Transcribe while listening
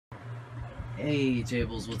Hey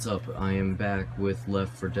Tables, what's up? I am back with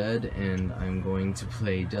Left 4 Dead, and I'm going to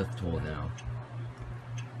play Death Toll now.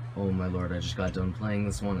 Oh my lord, I just got done playing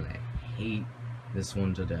this one, and I hate this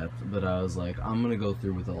one to death, but I was like, I'm gonna go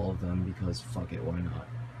through with all of them, because fuck it, why not?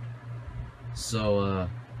 So,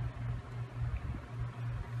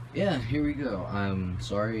 yeah, here we go. I'm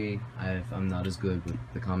sorry I'm not as good with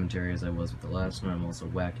the commentary as I was with the last one. I'm also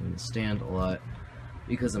whacking the stand a lot,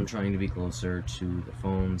 because I'm trying to be closer to the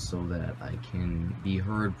phone so that I can be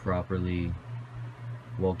heard properly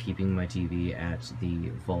while keeping my TV at the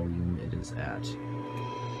volume it is at.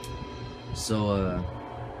 So,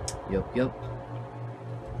 yep.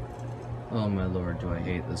 Oh my lord, do I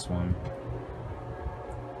hate this one.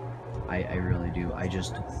 I really do. I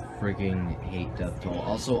just freaking hate Death Toll.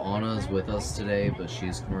 Also, Anna's with us today, but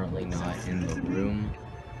she's currently not in the room.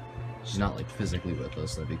 She's not, like, physically with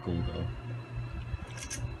us. That'd be cool, though.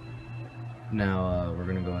 Now, we're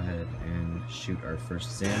gonna go ahead and shoot our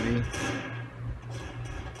first zombie,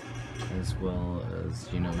 as well as,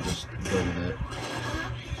 you know, just go with it.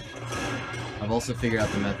 I've also figured out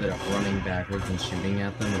the method of running backwards and shooting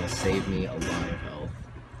at them. It'll save me a lot of health.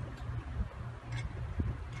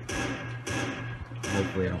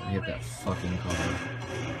 Hopefully I don't hit that fucking car.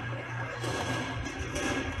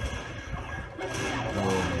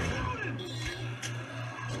 Oh.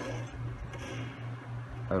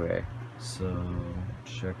 Okay. So,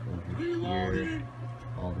 check over here.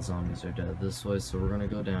 All the zombies are dead this way, so we're gonna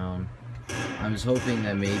go down. I was hoping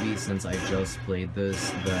that maybe, since I just played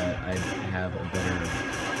this, that I'd have a better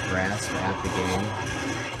grasp at the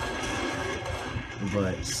game.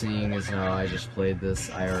 But seeing as how I just played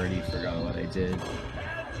this, I already forgot what I did.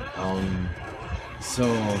 So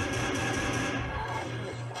I'm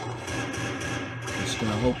just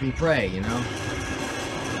gonna hope and pray, you know?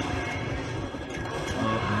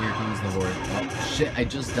 The horde. Oh shit, I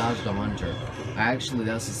just dodged a hunter. Actually,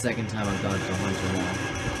 that's the second time I've dodged a hunter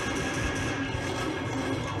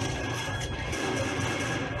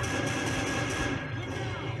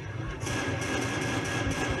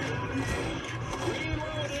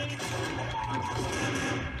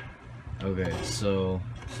now. Okay, so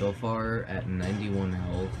far at 91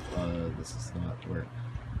 health, this is not where.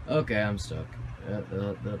 Okay, I'm stuck.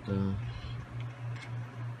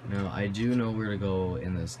 Now, I do know where to go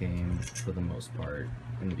in this game, for the most part,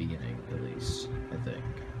 in the beginning, at least, I think.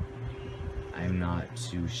 I'm not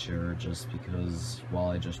too sure, just because, while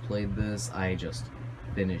I just played this, I just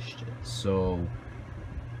finished it. So,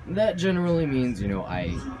 that generally means, you know,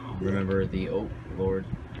 I remember the, oh, lord,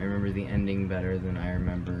 I remember the ending better than I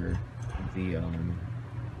remember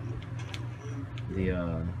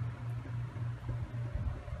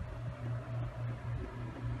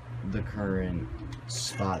the current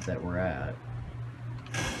spot that we're at.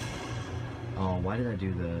 Oh, why did I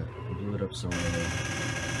do that? I blew it up so early.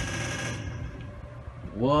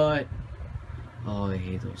 What? Oh, I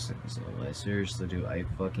hate those things though. I seriously do. I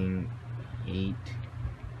fucking hate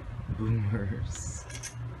boomers.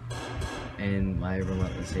 And my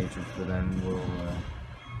relentless hatred for them will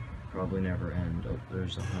probably never end. Oh,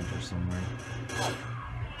 there's a hunter somewhere.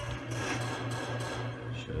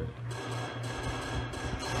 Shit.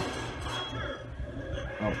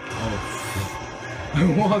 Oh.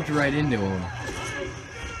 I walked right into him.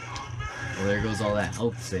 Well, there goes all that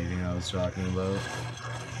health saving I was talking about.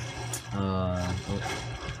 Oh,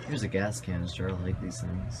 here's a gas canister. I like these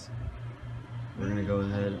things. We're gonna go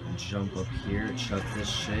ahead and jump up here, chuck this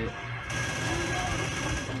shit.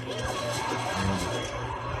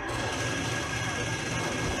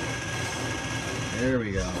 There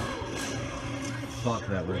we go. Fuck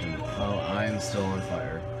that rhythm. Oh, I'm still on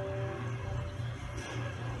fire.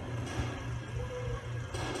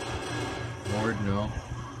 Horde, no.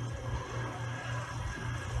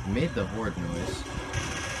 Made the horde noise.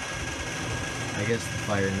 I guess the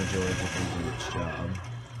fire magically did its job.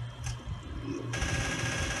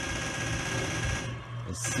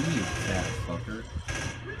 I see you, fat fucker.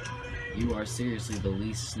 You are seriously the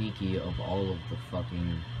least sneaky of all of the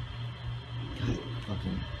fucking... God,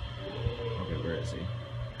 fucking... Okay, where is he?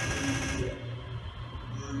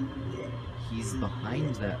 He's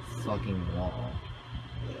behind that fucking wall.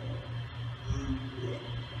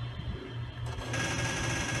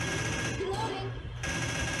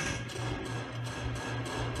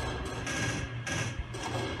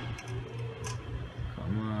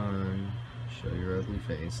 Come on, show your ugly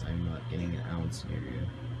face. I'm not getting an ounce near you.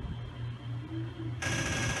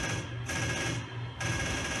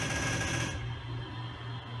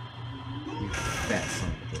 You fat son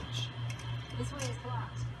of a bitch. This way is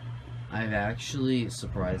blocked. I've actually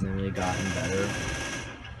surprisingly gotten better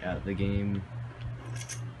at the game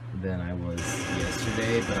than I was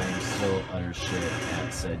yesterday, but I'm still utter shit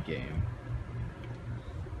at said game.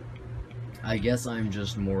 I guess I'm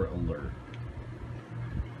just more alert.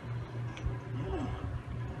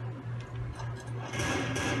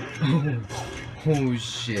 Oh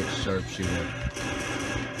shit, sharpshooter.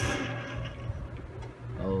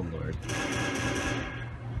 Oh lord.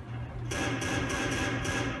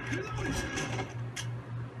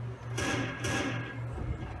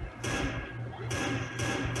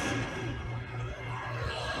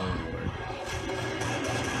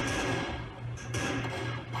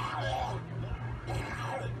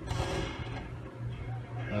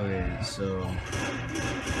 So,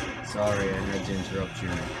 sorry I had to interrupt you.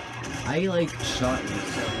 I, like, shot you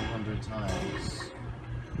 700 times.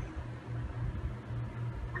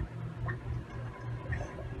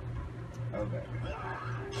 Okay.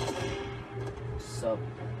 So,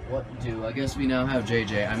 what do? I guess we now have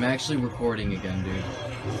JJ. I'm actually recording again, dude.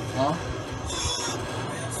 Huh?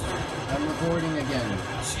 I'm recording again.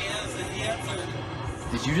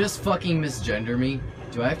 Did you just fucking misgender me?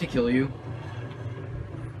 Do I have to kill you?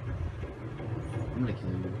 I'm gonna kill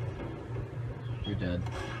you. You're dead.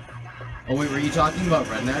 Oh wait, were you talking about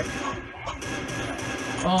redneck?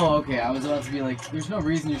 Oh, okay, I was about to be like, there's no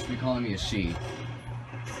reason you should be calling me a she.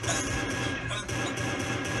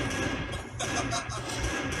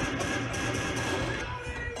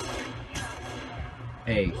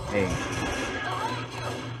 Hey.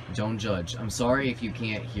 Don't judge. I'm sorry if you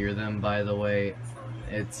can't hear them, by the way.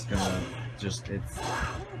 It's gonna just,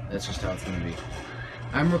 that's just how it's gonna be.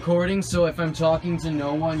 I'm recording, so if I'm talking to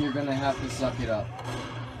no one, you're gonna have to suck it up.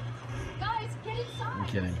 Guys, get inside. I'm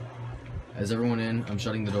kidding. Is everyone in? I'm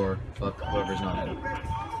shutting the door. Fuck whoever's not in.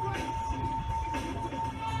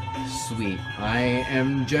 Sweet. I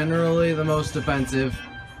am generally the most defensive,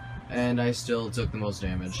 and I still took the most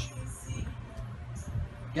damage.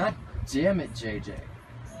 God damn it, JJ.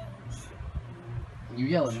 You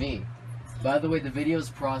yell at me. By the way, the video's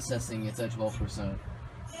processing, it's at 12%.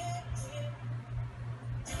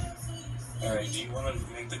 Alright, do you want to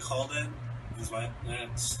make the call then? Because my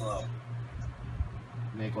internet's slow.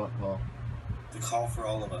 Make what call? The call for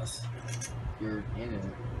all of us. You're in it.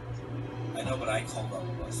 I know, but I called all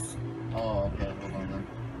of us. Oh, okay, hold on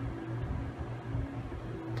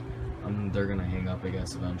then. They're gonna hang up, I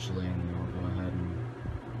guess, eventually, and then I'll go ahead and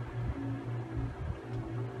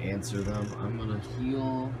answer them. I'm gonna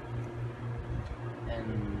heal,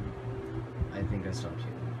 and I think I stopped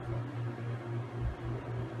healing.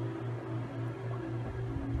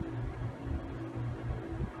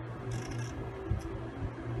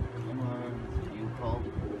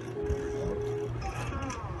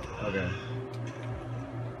 Okay.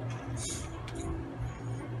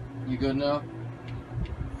 You good now?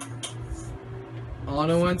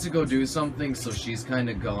 Anna went to go do something, so she's kind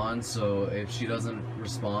of gone, so if she doesn't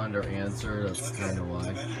respond or answer, that's kind of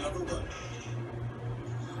why.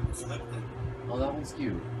 Oh, that one's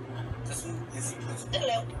cute.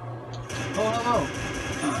 Hello. Oh, hello!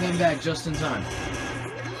 You came back just in time.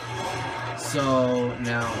 So,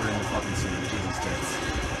 now we're in the fucking sewer. Jesus Christ.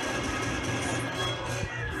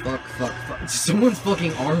 Fuck. Someone's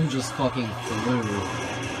fucking arm just fucking flew.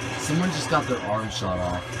 Someone just got their arm shot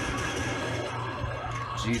off.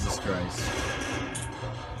 Jesus Christ.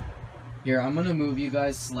 Here, I'm gonna move you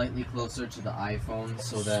guys slightly closer to the iPhone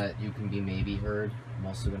so that you can be maybe heard. I'm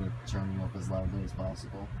also gonna turn you up as loudly as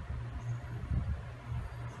possible.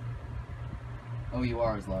 Oh, you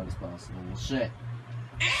are as loud as possible. Well, shit.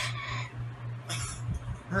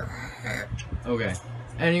 Okay.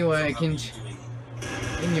 Anyway,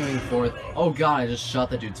 continuing forth. Oh god, I just shot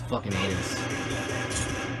that dude's fucking anus.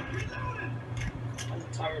 I'm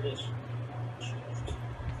tired of.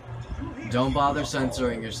 Don't bother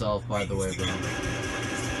censoring yourself, by the way, bro.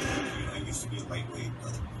 I used to be a lightweight,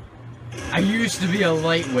 but... I used to be a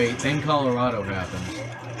lightweight, then Colorado happened.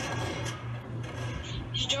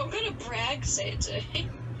 You don't gotta brag, Sage.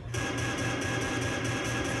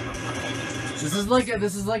 This is like a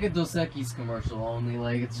Dos Equis commercial, only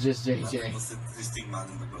like it's just JJ.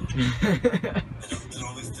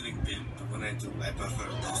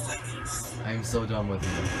 I am so done with you.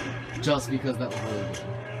 Just because that was really good.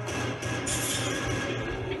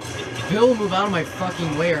 Bill, move out of my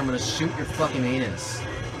fucking way or I'm gonna shoot your fucking anus.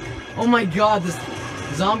 Oh my god, this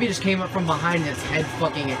zombie just came up from behind and its head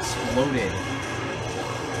fucking exploded.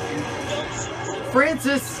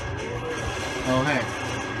 Francis! Oh, hey.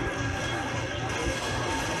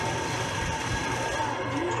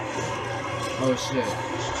 Oh shit.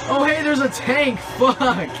 Oh hey, there's a tank! Fuck!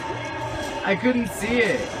 I couldn't see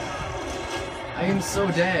it. I am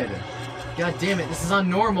so dead. God damn it, this is on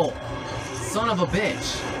normal. Son of a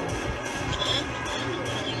bitch.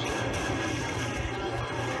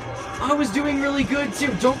 I was doing really good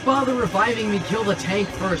too. Don't bother reviving me. Kill the tank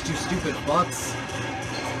first, you stupid fucks.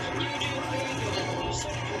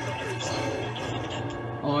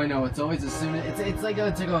 Oh, I know. It's always as soon as it's like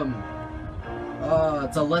a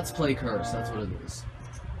let's play curse. That's what it is.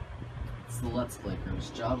 It's the let's play curse.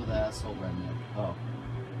 Job with asshole redneck. Oh,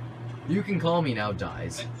 you can call me now,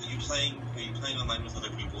 Dies. Are you playing online with other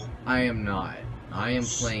people? I am not. I am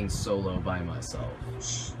playing solo by myself.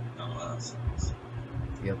 No,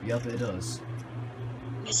 Yep, it does.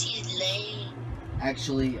 Because he's lame.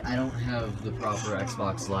 Actually, I don't have the proper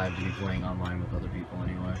Xbox Live to be playing online with other people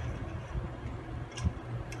anyway.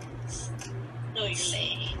 No, you're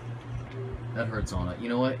lame. That hurts on it. You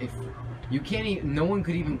know what? If you can't even, no one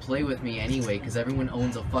could even play with me anyway, because everyone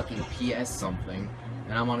owns a fucking PS something,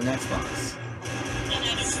 and I'm on an Xbox. And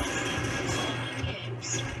I don't know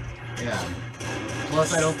games. Yeah.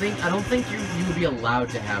 Plus, I don't think you would be allowed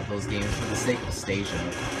to have those games for the sake of Stasia.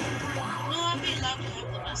 No, I'd be allowed to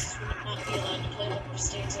have them. I just would not be allowed to play them for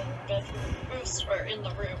states in the bedroom or in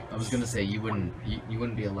the room. I was gonna say you wouldn't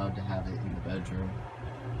be allowed to have it in the bedroom.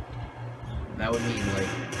 That would mean like,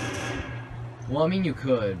 well, I mean you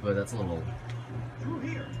could, but that's a little. I don't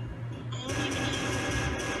even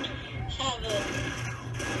have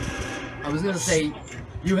a. I was gonna say,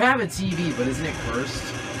 you have a TV, but isn't it cursed?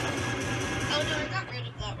 Oh no, I got rid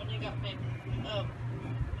of that when I got my.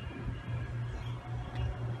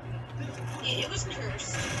 It was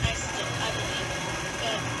cursed. I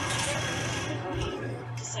believe,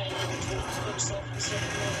 but decided to put the bookshelf instead of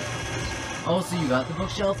Oh, so you got the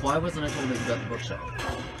bookshelf? Why wasn't I told that you got the bookshelf?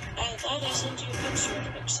 I thought I sent you a picture of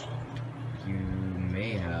the bookshelf. You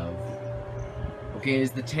may have. Okay,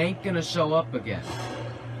 is the tank gonna show up again?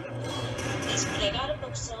 Yes, but I got a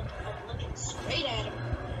bookshelf. I'm looking straight at him.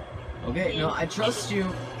 Okay, no, I trust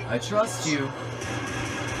you. I trust you.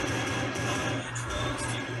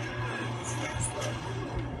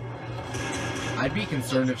 I'd be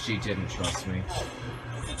concerned if she didn't trust me.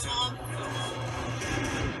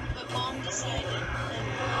 But Mom decided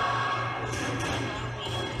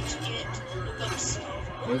to get the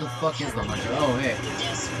bookshelf. Where the fuck is the hunter? Oh, hey. The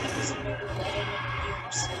desk that was in over that I didn't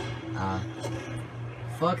use.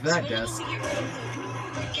 Fuck that So desk. we need to get rid of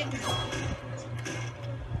the freaking-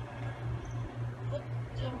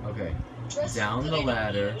 Okay. dresser Down that the I don't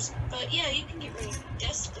ladder. use. But yeah, you can get rid of the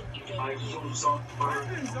desk that you don't use.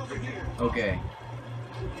 Okay.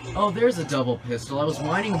 Oh, there's a double pistol. I was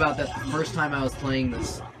whining about that the first time I was playing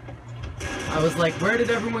this. I was like, where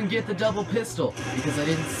did everyone get the double pistol? Because I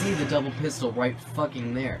didn't see the double pistol right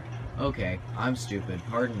fucking there. Okay, I'm stupid.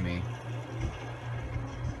 Pardon me.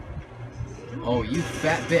 Oh, you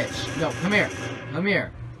fat bitch. No, come here. Come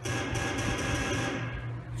here.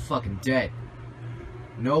 Fucking dead.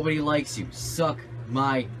 Nobody likes you. Suck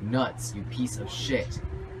my nuts, you piece of shit.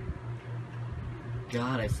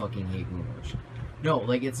 God, I fucking hate Moonwitch. No,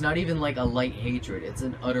 like, it's not even like a light hatred. It's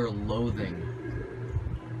an utter loathing.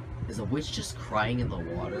 Is a witch just crying in the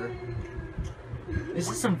water? This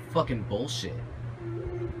is some fucking bullshit.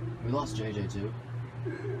 We lost JJ too.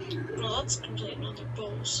 Well, that's complete another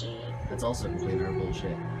bullshit. That's also complete utter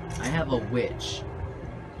bullshit. I have a witch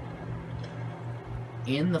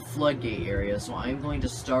in the floodgate area, so I'm going to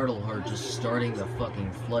startle her just starting the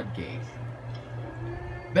fucking floodgate.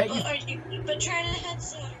 Bet you. But try to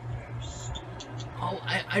headset her first. Oh,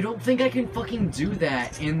 I don't think I can fucking do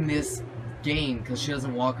that in this game, because she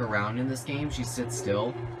doesn't walk around in this game, she sits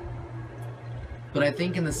still. But I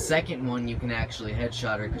think in the second one you can actually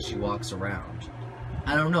headshot her because she walks around.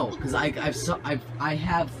 I don't know, because I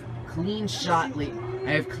have cleanly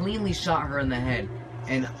shot her in the head,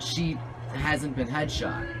 and she hasn't been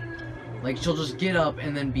headshot. Like, she'll just get up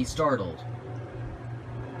and then be startled.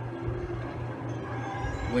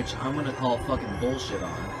 Which I'm gonna call fucking bullshit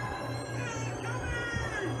on.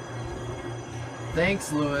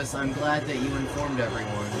 Thanks, Lewis. I'm glad that you informed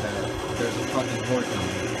everyone that there's a fucking horde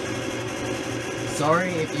coming. Sorry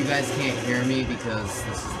if you guys can't hear me because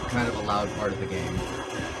this is kind of a loud part of the game.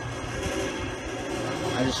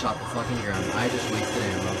 I just shot the fucking ground. I just wasted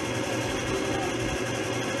ammo.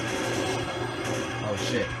 Oh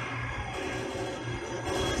shit.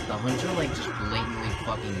 Did the hunter like just blatantly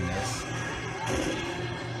fucking miss?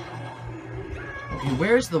 Okay,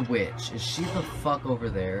 where's the witch? Is she the fuck over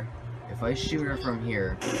there? If I shoot her from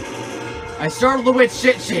here... I startled the witch!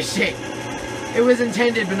 Shit, shit, shit! It was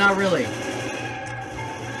intended, but not really.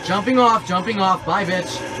 Jumping off, bye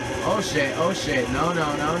bitch! Oh shit, oh shit, no,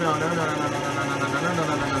 no, no, no, no, no, no, no, no, no, no, no, no,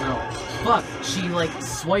 no, no, no, no. Fuck, she like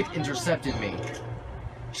swipe intercepted me.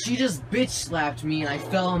 She just bitch slapped me and I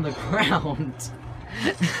fell on the ground.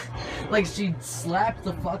 Like she slapped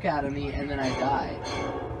the fuck out of me and then I died.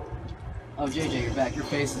 Oh, JJ, you're back. Your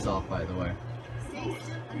face is off, by the way.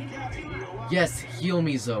 Yes, heal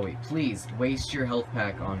me, Zoe. Please, waste your health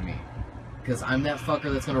pack on me. Because I'm that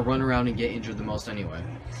fucker that's gonna run around and get injured the most anyway.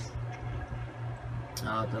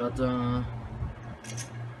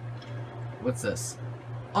 What's this?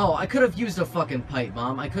 Oh, I could have used a fucking pipe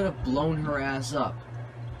bomb. I could have blown her ass up.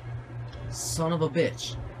 Son of a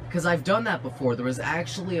bitch. Because I've done that before. There was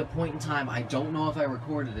actually a point in time, I don't know if I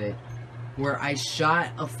recorded it, where I shot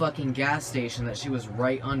a fucking gas station that she was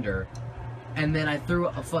right under, and then I threw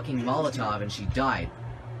a fucking Molotov and she died.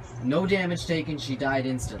 No damage taken, she died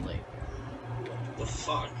instantly. The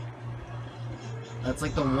fuck? That's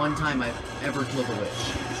like the one time I've ever killed a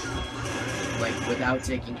witch. Like, without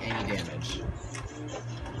taking any damage.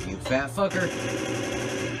 You fat fucker.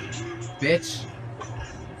 Bitch.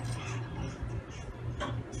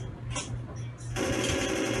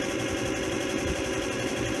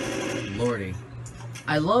 Lordy.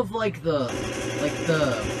 I love like the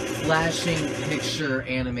flashing picture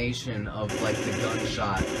animation of like the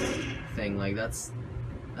gunshot thing. Like that's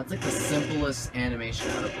like the simplest animation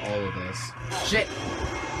out of all of this. Shit!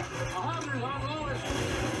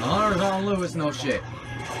 100 on Lewis, no shit.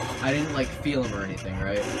 I didn't like feel him or anything,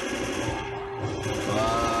 right?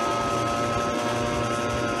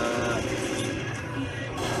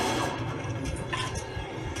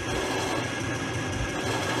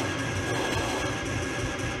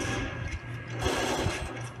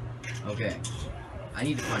 Okay. I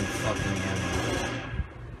need to find fucking ammo.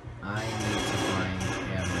 I need to find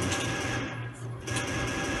ammo.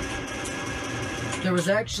 There was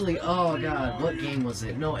actually, oh god, what game was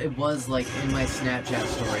it? No, it was like in my Snapchat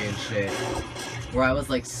story and shit, where I was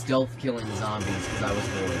like stealth killing zombies because I was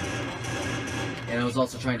bored. And I was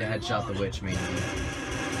also trying to headshot the witch mainly.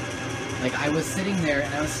 Like I was sitting there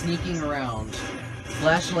and I was sneaking around,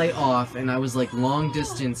 flashlight off, and I was like long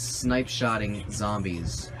distance snipe shotting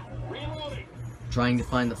zombies. Trying to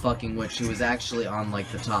find the fucking witch who was actually on, like,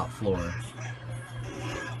 the top floor.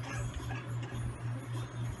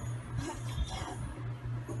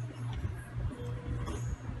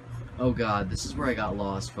 Oh god, this is where I got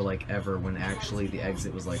lost for, like, ever, when actually the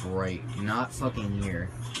exit was, like, right, not fucking here.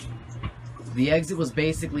 The exit was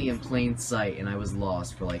basically in plain sight, and I was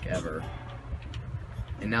lost for, like, ever.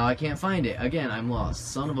 And now I can't find it. Again, I'm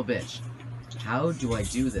lost. Son of a bitch. How do I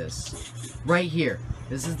do this? Right here.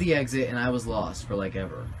 This is the exit, and I was lost for, like,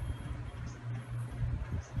 ever.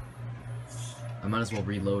 I might as well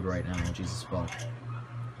reload right now. Jesus fuck.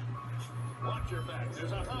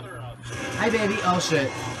 Hi, baby. Oh,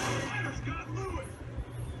 shit.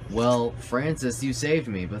 Well, Francis, you saved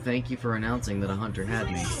me, but thank you for announcing that a hunter had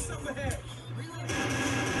me.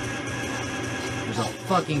 There's a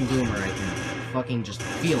fucking boomer. I can fucking just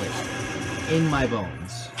feel it in my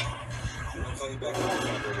bones.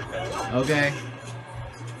 Okay.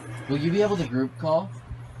 Will you be able to group call?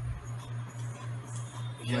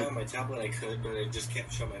 Yeah, on my tablet I could, but I just can't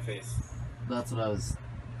show my face. That's what I was...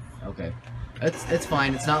 Okay. It's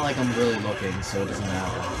fine. It's not like I'm really looking, so it doesn't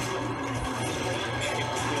matter.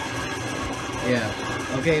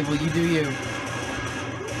 Yeah. Okay, well, you do you.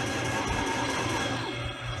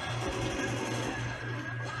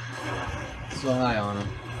 So, hi, Anna.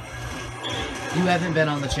 You haven't been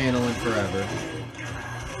on the channel in forever.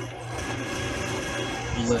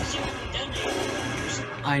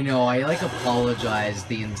 I know, I like apologized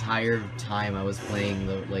the entire time I was playing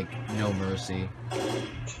the, like, No Mercy.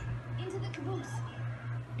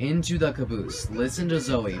 Into the caboose. Listen to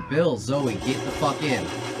Zoe. Bill, Zoe, get the fuck in.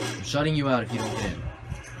 I'm shutting you out if you don't get in.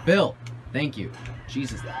 Bill, thank you.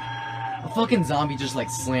 Jesus. A fucking zombie just, like,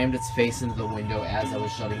 slammed its face into the window as I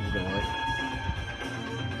was shutting the door.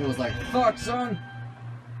 It was like, fuck, son!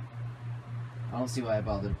 I don't see why I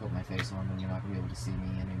bothered to put my face on when you're not gonna be able to see me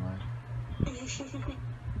anyway.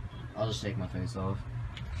 I'll just take my face off.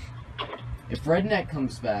 If Redneck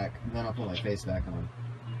comes back, then I'll put my face back on.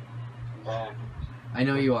 I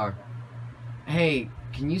know you are. Hey,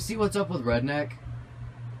 can you see what's up with Redneck?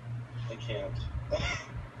 I can't.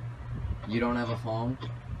 You don't have a phone?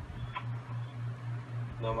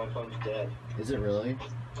 No, my phone's dead. Is it really?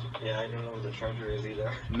 Yeah, I don't know where the charger is either.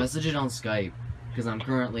 Message it on Skype, because I'm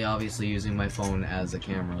currently obviously using my phone as a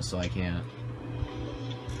camera, so I can't.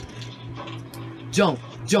 Jump!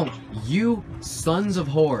 Jump! You sons of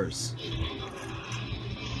whores!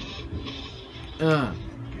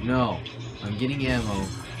 No. I'm getting ammo.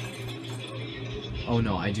 Oh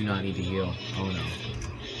no, I do not need to heal. Oh no.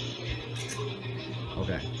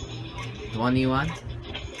 Okay. The one you want?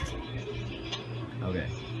 Okay.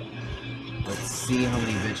 Let's see how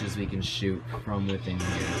many bitches we can shoot from within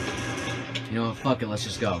here. You know what? Fuck it, let's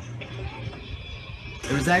just go.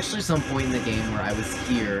 There was actually some point in the game where I was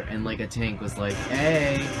here, and like a tank was like,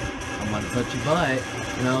 "Hey, I want to touch your butt,"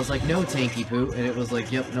 and I was like, "No, tanky poo," and it was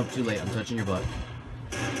like, "Yep, nope, too late. I'm touching your butt."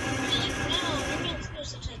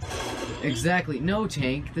 Exactly. No,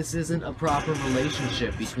 tank. This isn't a proper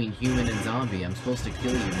relationship between human and zombie. I'm supposed to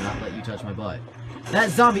kill you, not let you touch my butt. That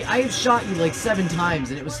zombie, I have shot you like 7 times,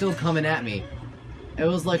 and it was still coming at me. It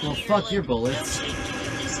was like, well, fuck your bullets.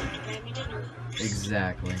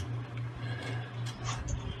 Exactly.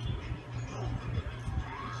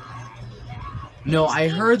 No, I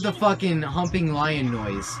heard the fucking humping lion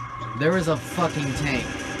noise. There was a fucking tank.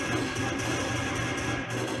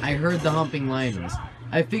 I heard the humping lion noise.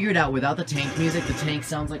 I figured out without the tank music, the tank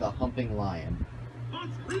sounds like a humping lion.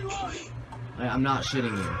 I'm not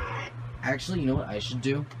shitting you. Actually, you know what I should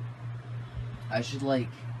do? I should, like,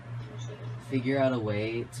 figure out a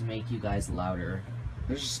way to make you guys louder.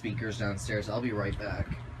 There's speakers downstairs. I'll be right back.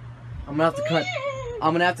 I'm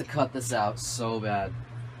gonna have to cut this out so bad.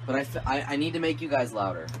 But I need to make you guys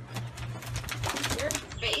louder. Your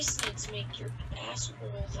face needs to make your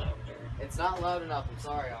asshole louder. It's not loud enough. I'm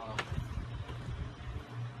sorry, Anna.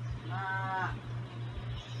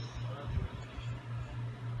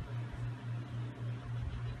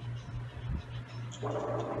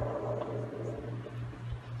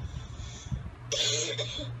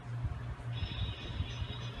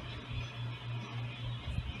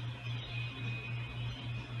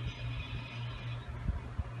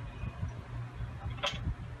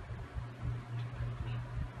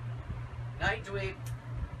 Night, dweeb.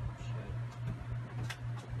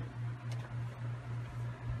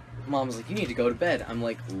 Mom's like, you need to go to bed. I'm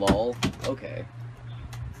like, lol. Okay.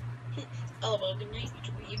 LOL, good night,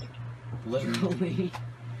 dweeb. Literally.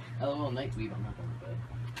 LOL, night, dweeb. I'm not going to bed.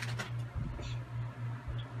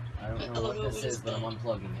 I don't know what this is, but I'm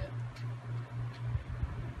unplugging it.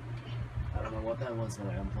 I don't know what that was, but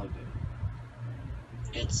I unplugged it.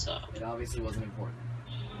 Good stuff. It obviously wasn't important.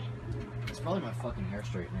 It's probably my fucking hair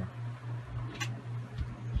straightener.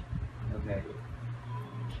 Okay.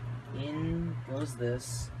 In goes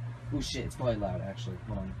this. Oh shit, it's probably loud actually.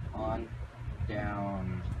 Hold on. On,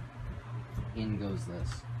 down. In goes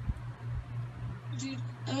this. Dude,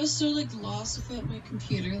 I was so like lost without my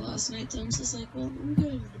computer last night, so I'm just like, well, I'm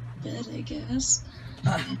going to bed, I guess.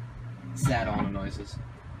 Sad Anna noises.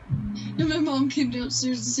 And my mom came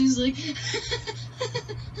downstairs and she's like,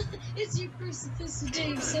 it's your first sophisticated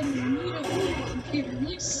day of summer and you don't have a computer. I'm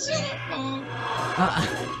like, shut up, Mom.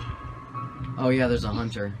 Oh yeah, there's a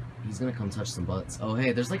hunter. He's gonna come touch some butts. Oh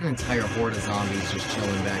hey, there's like an entire horde of zombies just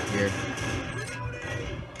chilling back here.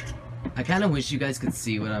 I kinda wish you guys could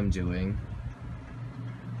see what I'm doing.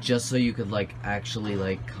 Just so you could like, actually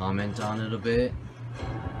like, comment on it a bit.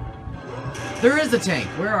 There is a tank!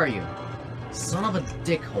 Where are you? Son of a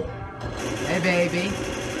dickhole. Hey baby.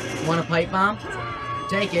 Want a pipe bomb?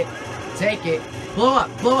 Take it. Take it. Blow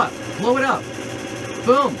up! Blow up! Blow it up!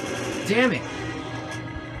 Boom! Damn it!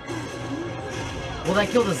 Well, that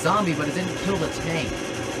killed a zombie, but it didn't kill the tank.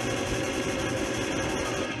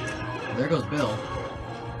 There goes Bill.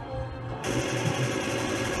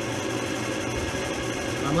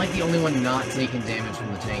 I'm like the only one not taking damage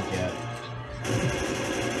from the tank yet.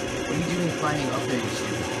 What are you doing climbing up there, you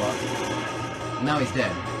stupid fuck? Now he's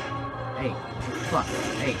dead. Hey, fuck.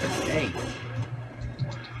 Hey, hey.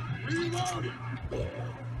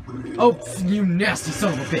 Oh, you nasty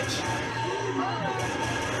son of a bitch!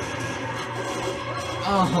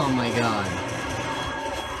 Oh my god.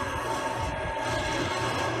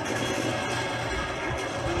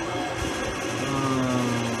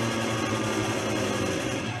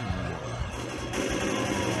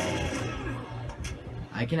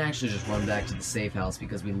 I can actually just run back to the safe house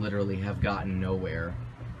because we literally have gotten nowhere.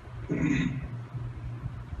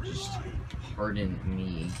 Just pardon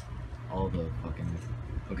me. All the fucking...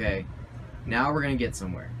 Okay. Now we're gonna get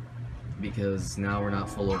somewhere. Because now we're not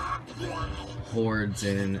full of hordes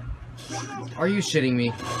and... Are you shitting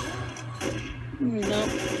me? Nope.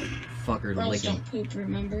 Fucker Girls licking... don't poop,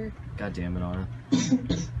 remember? God damn it, Anna.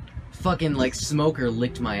 Fucking, like, Smoker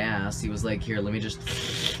licked my ass. He was like, here, let me just...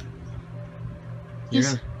 You're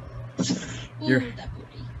gonna... You're... That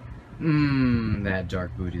booty. Mmm, that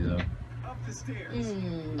dark booty, though. Up the stairs.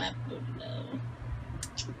 Mmm, that booty, though.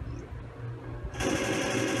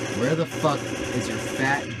 Where the fuck is your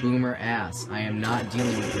fat boomer ass? I am not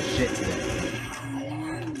dealing with your shit today.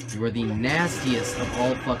 You are the nastiest of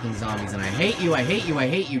all fucking zombies, and I hate you, I hate you, I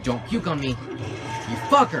hate you. Don't puke on me. You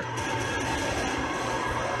fucker!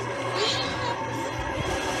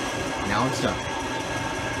 Now I'm stuck.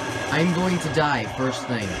 I'm going to die first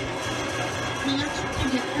thing. Well, that's what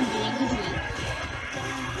you get for being a dweeb.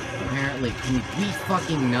 Apparently. Can we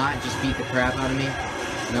fucking not just beat the crap out of me?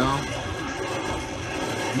 No?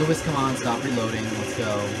 Lewis, come on, stop reloading. Let's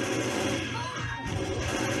go.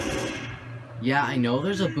 Yeah, I know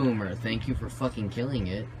there's a boomer. Thank you for fucking killing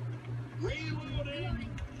it.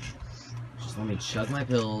 Just let me chug my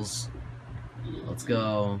pills. Let's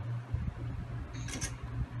go.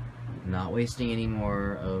 Not wasting any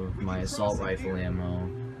more of my assault rifle ammo.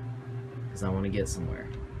 Because I want to get somewhere.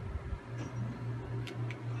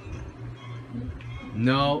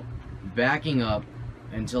 No. Backing up.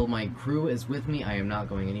 Until my crew is with me, I am not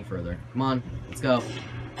going any further. Come on, let's go.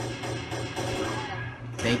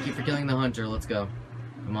 Thank you for killing the hunter, let's go.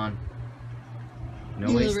 Come on.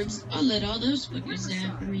 No waste. I'll let all those fuckers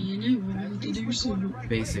die for me, and I won't have to do so.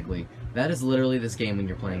 Basically. That is literally this game when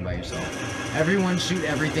you're playing by yourself. Everyone shoot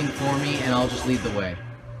everything for me, and I'll just lead the way.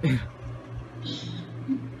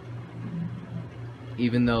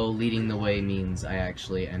 Even though leading the way means I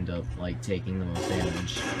actually end up, like, taking the most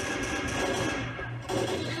damage.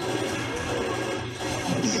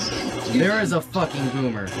 There is a fucking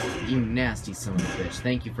boomer. You nasty son of a bitch.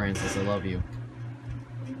 Thank you, Francis. I love you.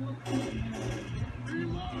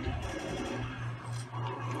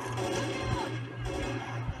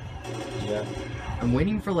 Yeah. I'm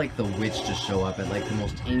waiting for, like, the witch to show up at, like, the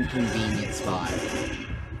most inconvenient spot.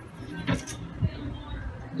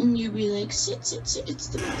 And you'll be like, sit, it's the witch, it's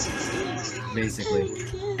the witch. Basically.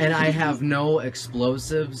 And I have no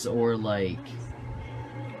explosives or, like...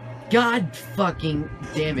 God fucking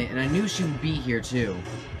damn it, and I knew she would be here too.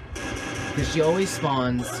 Because she always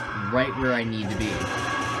spawns right where I need to be.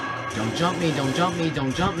 Don't jump me, don't jump me,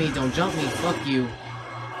 don't jump me, don't jump me, fuck you.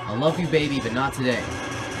 I love you, baby, but not today.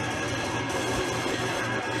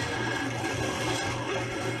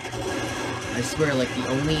 I swear, like, the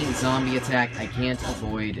only zombie attack I can't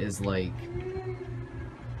avoid is, like...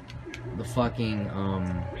 the fucking,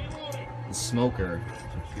 the smoker.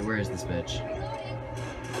 Okay, where is this bitch?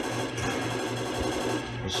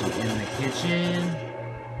 Is she in the kitchen?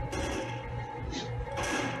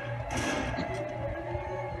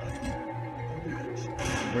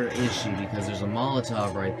 Where is she? Because there's a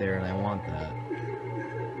Molotov right there and I want that.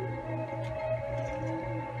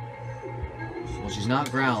 Well, she's not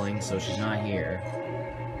growling, so she's not here.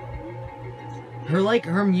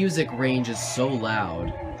 Her music range is so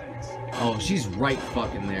loud. Oh, she's right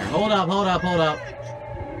fucking there. Hold up, hold up, hold up.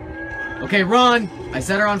 Okay, run! I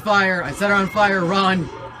set her on fire! I set her on fire, run!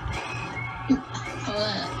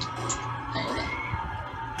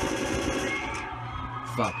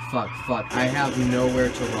 Fuck, fuck, fuck. I have nowhere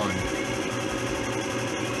to run.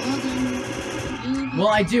 Well,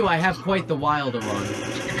 I do. I have quite the while to run.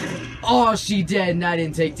 Oh, she dead and I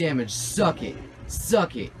didn't take damage. Suck it.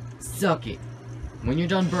 Suck it. Suck it. When you're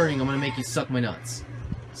done burning, I'm gonna make you suck my nuts.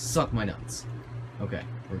 Suck my nuts. Okay,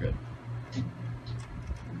 we're good.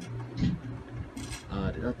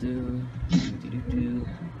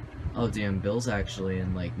 Oh damn, Bill's actually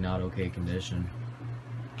in like not okay condition.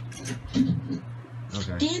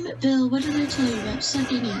 Okay. Damn it, Bill, what did I tell you about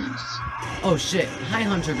sucking ass? Oh shit, hi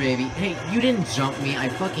Hunter baby. Hey, you didn't jump me, I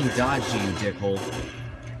fucking dodged you, you dickhole.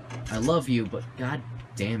 I love you, but god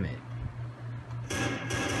damn it.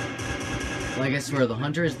 Like I swear, the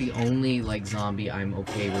Hunter is the only, like, zombie I'm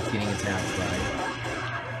okay with getting attacked by.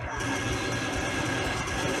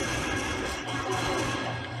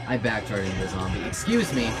 I backdarted into the zombie.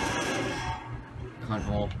 Excuse me! Cunt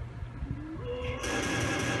hole.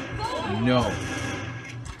 No.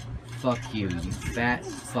 Fuck you, you fat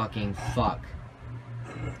fucking fuck.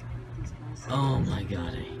 Oh my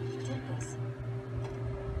god.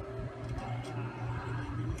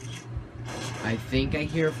 I think I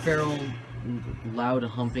hear feral, loud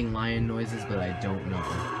humping lion noises, but I don't know.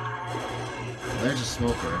 Well, there's a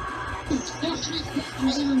smoker.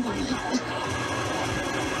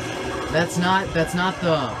 That's not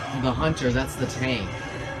the hunter, that's the tank.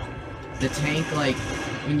 The tank, like,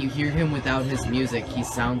 when you hear him without his music, he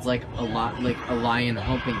sounds like a lion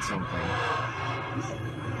humping something.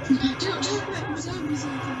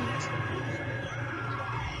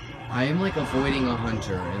 I am, like, avoiding a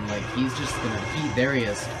hunter, and, like, he's just gonna... there he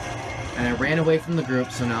is. And I ran away from the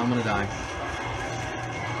group, so now I'm gonna die.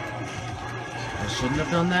 I shouldn't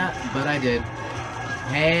have done that, but I did.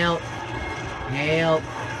 Help! Help!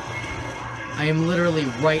 I am literally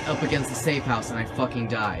right up against the safe house, and I fucking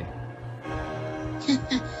died.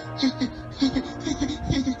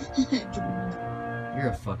 You're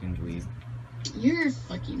a fucking dweeb. You're a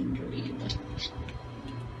fucking dweeb.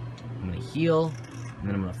 I'm gonna heal, and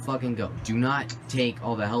then I'm gonna fucking go. Do not take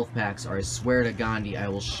all the health packs, or I swear to Gandhi, I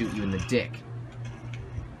will shoot you in the dick.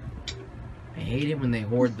 I hate it when they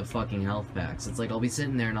hoard the fucking health packs. It's like I'll be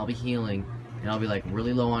sitting there and I'll be healing, and I'll be like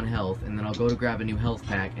really low on health, and then I'll go to grab a new health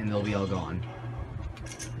pack, and they'll be all gone.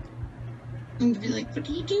 I'm gonna be like, what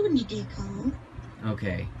are you doing, you dickhead?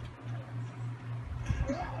 Okay.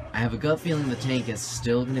 I have a gut feeling the tank is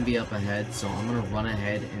still gonna be up ahead, so I'm gonna run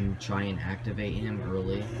ahead and try and activate him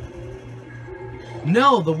early.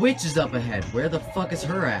 No, the witch is up ahead. Where the fuck is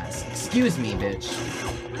her ass? Excuse me, bitch.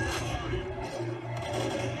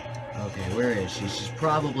 Okay, where is she? She's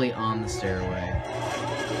probably on the stairway.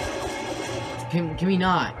 Can we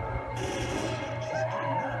not?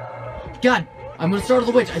 God, I'm gonna startle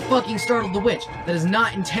the witch. I fucking startled the witch. That is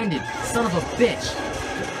not intended. Son of a bitch.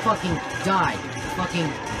 Fucking die. Fucking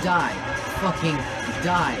die. Fucking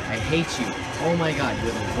die. I hate you. Oh my god,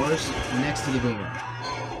 you're the worst next to the boomer.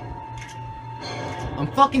 I'm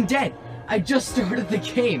fucking dead. I just started the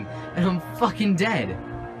game, and I'm fucking dead.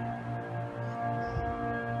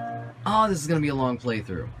 Oh, this is gonna be a long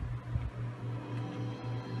playthrough.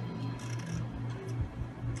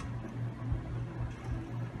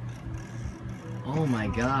 Oh my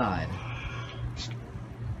god.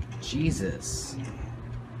 Jesus.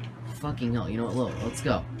 Fucking hell. You know what? Look, let's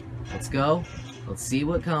go. Let's go. Let's see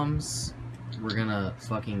what comes. We're gonna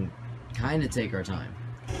fucking kinda take our time.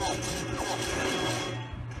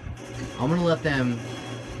 I'm gonna let them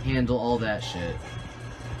handle all that shit.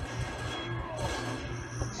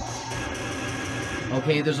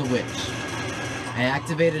 Okay, there's a witch. I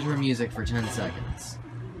activated her music for 10 seconds.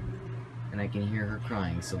 And I can hear her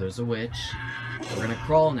crying, so there's a witch. We're gonna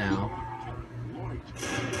crawl now.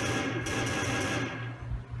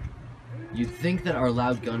 You'd think that our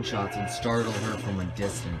loud gunshots would startle her from a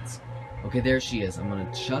distance. Okay, there she is. I'm gonna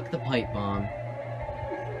chuck the pipe bomb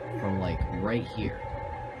from, like, right here.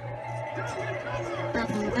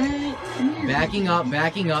 Backing up,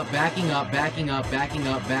 backing up, backing up, backing up, backing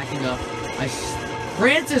up, backing up.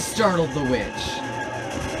 Francis startled the witch!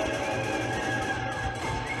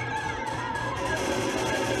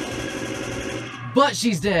 But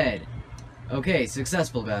she's dead! Okay,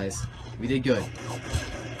 successful, guys. We did good.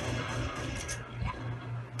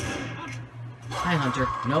 Hi, Hunter.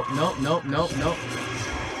 Nope, nope, nope, nope, nope.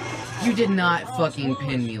 You did not fucking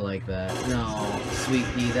pin me like that. No, Sweet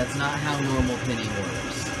Pea, that's not how normal pinning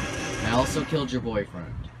works. I also killed your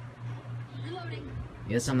boyfriend.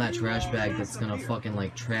 Yes, I'm that trash bag that's gonna fucking,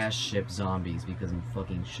 like, trash ship zombies because I'm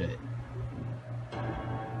fucking shit.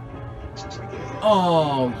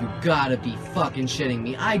 Oh, you gotta be fucking shitting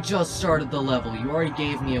me. I just started the level. You already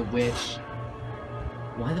gave me a witch.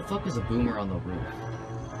 Why the fuck was a boomer on the roof?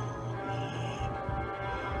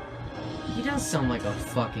 He does sound like a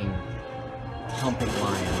fucking humping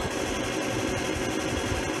lion.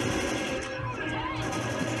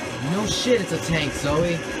 No shit, it's a tank,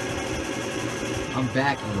 Zoe. I'm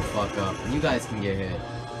backing the fuck up. You guys can get hit.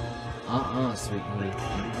 Sweet Heat.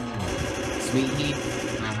 Sweet Heat.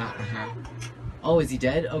 Oh, is he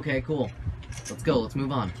dead? Okay, cool. Let's go, let's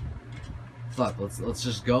move on. Fuck, let's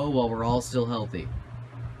just go while we're all still healthy.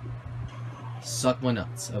 Suck my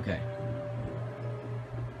nuts. Okay.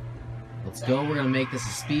 Let's go, we're gonna make this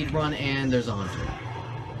a speed run, and there's a hunter.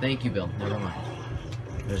 Thank you, Bill. Never mind.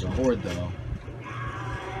 There's a horde, though.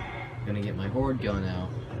 Gonna get my horde gun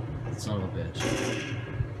out. Son of a bitch.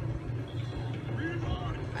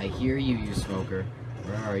 I hear you, you smoker.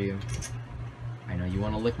 Where are you? I know you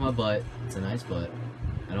want to lick my butt. It's a nice butt.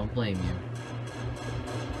 I don't blame you.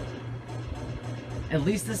 At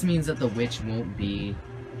least this means that the witch won't be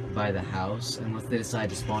by the house unless they decide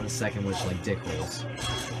to spawn a second witch like dickholes.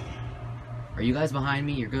 Are you guys behind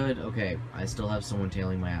me? You're good? Okay. I still have someone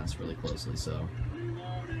tailing my ass really closely, so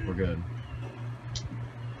we're good.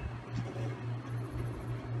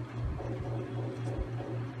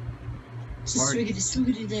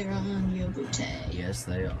 Swiggity they're on your booty. Yes,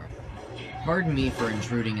 they are. Pardon me for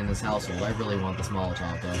intruding in this household. I really want this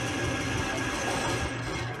Molotov, though.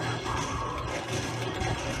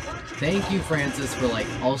 Thank you, Francis, for, like,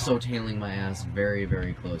 also tailing my ass very,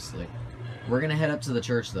 very closely. We're gonna head up to the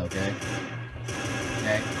church, though, okay?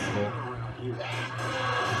 Okay, cool.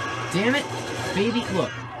 Damn it! Baby,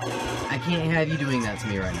 look. I can't have you doing that to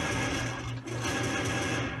me right now.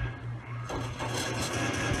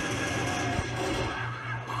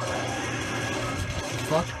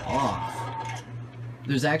 Fuck off.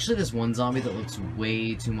 There's actually this one zombie that looks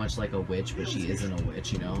way too much like a witch, but she isn't a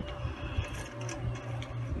witch, you know?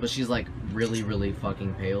 But she's, like, really, really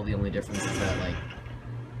fucking pale. The only difference is that, like,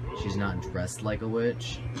 she's not dressed like a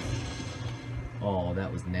witch. Oh,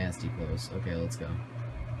 that was nasty close. Okay, let's go.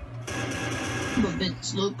 But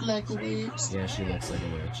bitch look like a witch. Yeah, she looks like a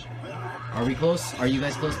witch. Are we close? Are you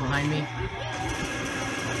guys close behind me?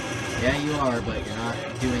 Yeah, you are, but you're not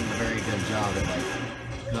doing a very good job at,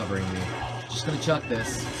 like, covering me. Just gonna chuck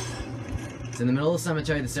this. It's in the middle of the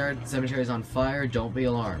cemetery. The cemetery's on fire. Don't be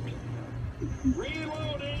alarmed.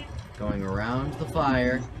 Reloading. Going around the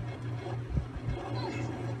fire.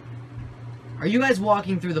 Are you guys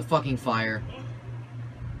walking through the fucking fire?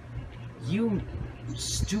 You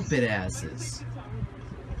stupid asses.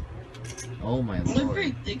 Oh my They're lord.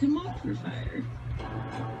 great. They can walk through fire.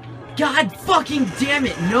 God fucking damn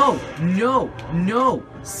it! No! No! No!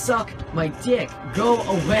 Suck my dick! Go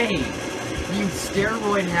away! You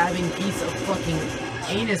steroid-having piece of fucking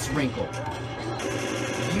anus wrinkle!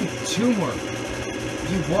 You tumor!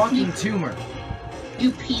 You walking tumor!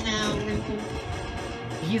 You penile wrinkle.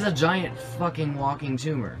 He's a giant fucking walking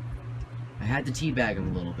tumor. I had to teabag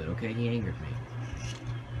him a little bit, okay? He angered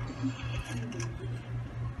me.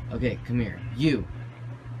 Okay, come here. You.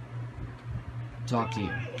 Talk to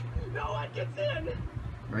you. No one gets in.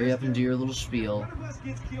 Hurry up and do your little spiel. One of us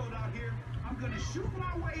gets killed out here, I'm gonna shoot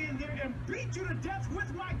my way in there and beat you to death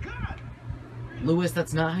with my gun. Lewis,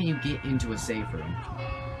 that's not how you get into a safe room.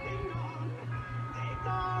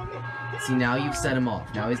 See, now you've set him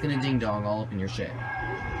off. Now he's gonna ding-dong all up in your shit.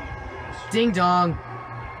 Ding-dong!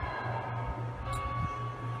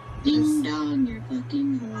 Ding dong, you're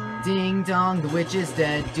fucking whore. Ding dong, the witch is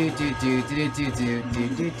dead. Do do do do do do do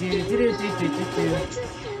do do do do do do do.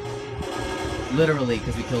 Literally,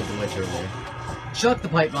 because we killed the witch earlier. Chuck the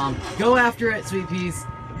pipe bomb. Go after it, sweet peas.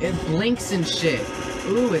 It blinks and shit.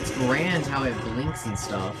 Ooh, it's grand how it blinks and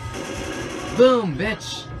stuff. Boom,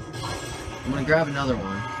 bitch. I'm gonna grab another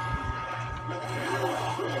one.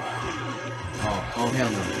 Oh hell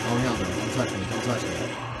no. Oh hell no. Don't touch me. Don't touch me.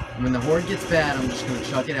 And when the horde gets bad, I'm just gonna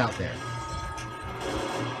chuck it out there.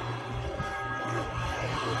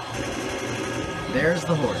 There's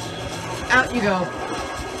the horde. Out you go.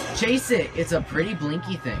 Chase it. It's a pretty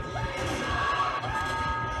blinky thing.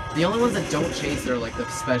 The only ones that don't chase it are like the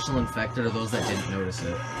special infected or those that didn't notice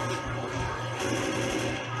it.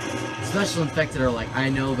 Special infected are like, I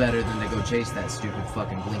know better than to go chase that stupid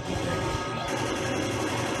fucking blinky thing.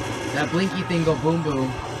 That blinky thing go boom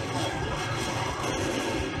boom.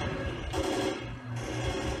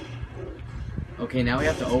 Okay, now we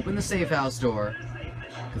have to open the safe house door.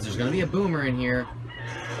 Because there's gonna be a boomer in here.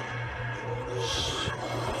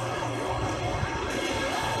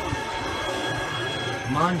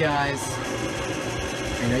 Come on, guys.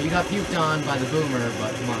 I know you got puked on by the boomer,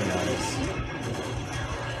 but come on, guys.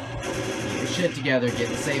 Get your shit together, get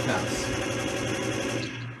in the safe house.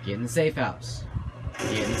 Get in the safe house.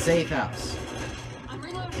 Get in the safe house.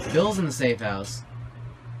 Bill's in the safe house.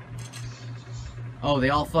 Oh, they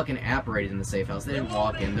all fucking apparated in the safe house. They didn't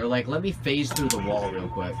walk in. They're like, let me phase through the wall real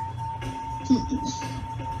quick.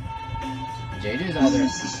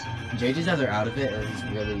 JJ's either out of it or he's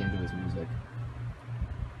really into his music.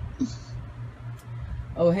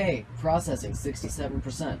 Oh hey, processing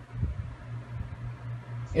 67%.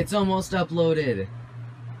 It's almost uploaded.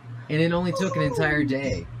 And it only took an entire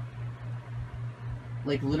day.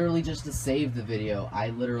 Like literally just to save the video, I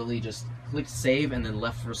literally just clicked save and then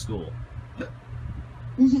left for school.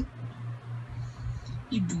 You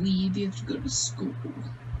dweeb, you have to go to school.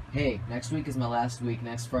 Hey, next week is my last week.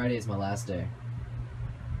 Next Friday is my last day.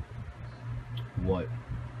 What?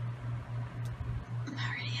 I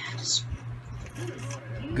already had to school.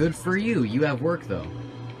 Good for you. You have work, though.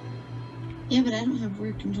 Yeah, but I don't have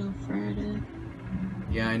work until Friday.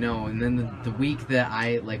 Yeah, I know. And then the week that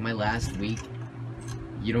I, like, my last week,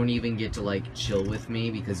 you don't even get to, like, chill with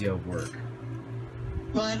me because you have work.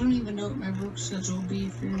 Well, I don't even know what my work schedule will be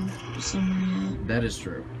for summer yet. That is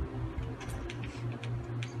true.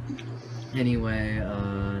 Anyway,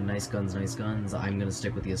 nice guns, nice guns. I'm gonna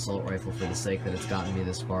stick with the assault rifle for the sake that it's gotten me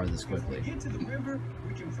this far this quickly. Get to the river,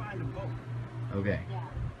 we can find a boat. Okay.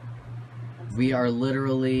 We are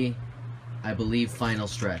literally, I believe, final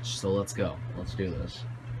stretch, so let's go. Let's do this.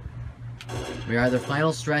 We're either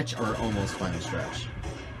final stretch or almost final stretch.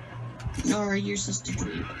 Or you're just a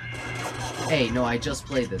dweeb. Hey, no, I just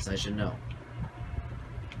played this, I should know.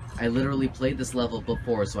 I literally played this level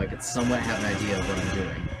before so I could somewhat have an idea of what I'm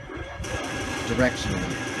doing.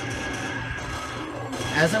 Directionally.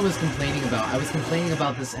 As I was complaining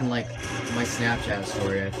about this in, like, my Snapchat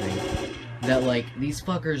story, I think. That, like, these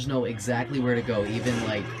fuckers know exactly where to go, even,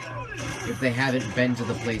 like, if they haven't been to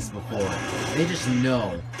the place before. They just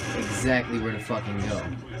know exactly where to fucking go.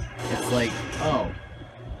 It's like, oh.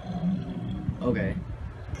 Okay.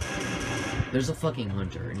 There's a fucking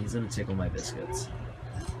hunter, and he's gonna tickle my biscuits.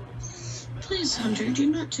 Please, Hunter, do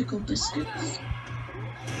not tickle biscuits.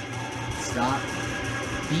 Stop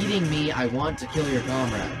beating me, I want to kill your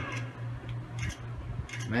comrade.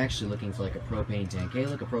 I'm actually looking for like a propane tank. Hey,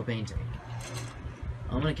 look, a propane tank.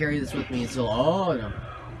 I'm gonna carry this with me until... Oh, no.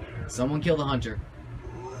 Someone kill the hunter.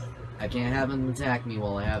 I can't have him attack me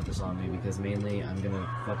while I have this on me, because mainly I'm gonna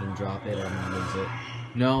fucking drop it or I'm gonna lose it.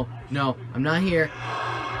 No, no, I'm not here.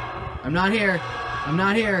 I'm not here. I'm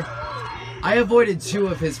not here. I avoided 2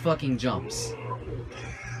 of his fucking jumps.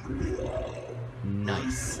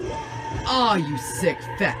 Nice. Oh, you sick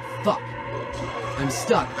fat fuck. I'm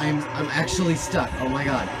stuck. I'm actually stuck. Oh my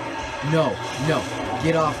god. No, no.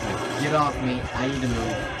 Get off me. Get off me. I need to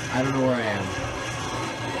move. I don't know where I am.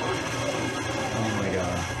 Oh my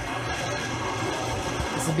god.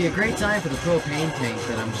 This would be a great time for the propane tank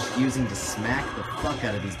that I'm just using to smack the fuck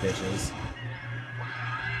out of these bitches.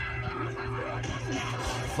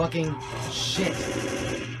 Fucking shit.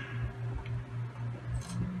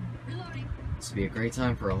 This would be a great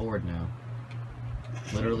time for a horde now.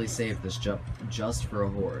 Literally save this just for a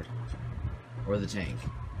horde. Or the tank.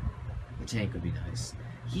 The tank would be nice.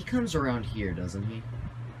 He comes around here, doesn't he?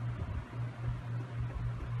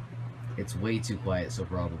 It's way too quiet, so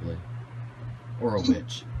probably. Or a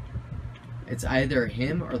witch. It's either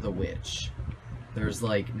him or the witch. There's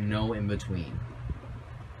like no in between.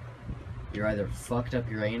 You're either fucked up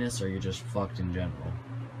your anus or you're just fucked in general.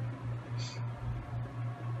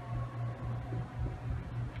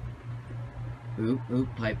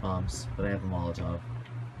 Oop, pipe bombs. But I have a Molotov.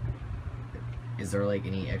 Is there like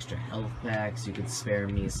any extra health packs you could spare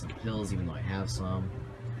me? Some pills, even though I have some.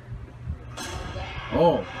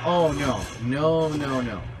 Oh no.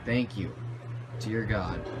 No. Thank you. Dear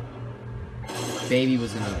God. Baby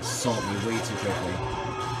was gonna assault me way too quickly.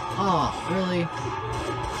 Aw, really?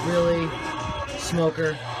 Really?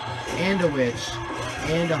 Smoker, and a witch,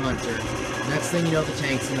 and a hunter. Next thing you know, the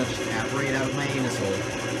tank's gonna just evaporate out of my anus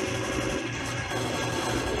hole.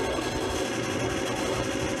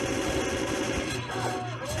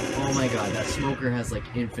 Oh my god, that smoker has like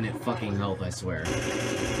infinite fucking health, I swear.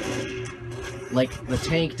 Like, the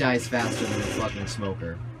tank dies faster than the fucking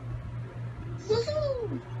smoker.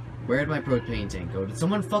 Woohoo! Where'd my propane tank go? Did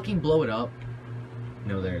someone fucking blow it up?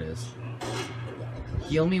 No, there it is.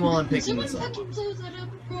 Heal me while I'm picking this up. Fucking blow that up,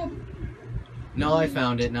 bro. No, I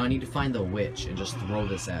found it. Now I need to find the witch and just throw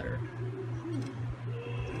this at her.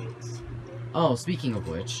 Oh, speaking of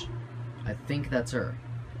which, I think that's her.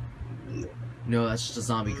 No, that's just a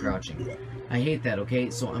zombie crouching. I hate that, okay?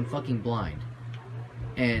 So I'm fucking blind.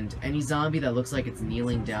 And any zombie that looks like it's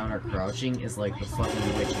kneeling down or crouching is like the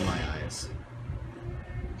fucking witch in my eyes.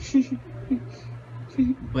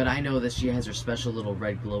 But I know that she has her special little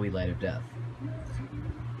red glowy light of death.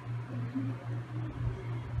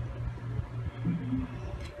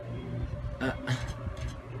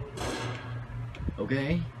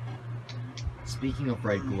 Okay. Speaking of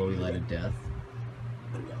red glowy light of death,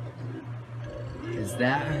 is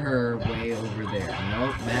that her way over there?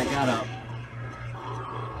 Nope, Matt got up.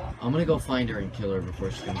 I'm gonna go find her and kill her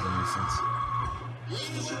before she becomes a nuisance.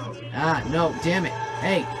 Ah, no, damn it.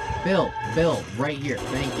 Hey, Bill, right here.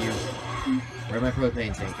 Thank you. Where'd my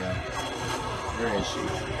propane tank go? Where is she?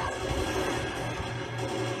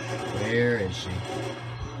 Where is she?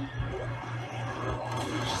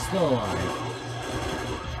 She's still alive.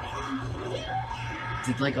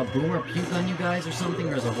 Did like a boomer puke on you guys or something,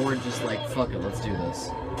 or is a horde just like, fuck it, let's do this?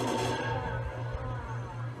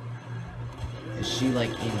 Is she like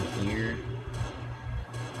in here?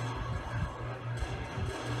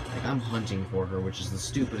 Like, I'm hunting for her, which is the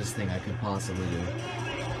stupidest thing I could possibly do.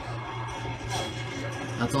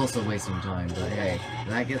 That's also wasting time, but hey,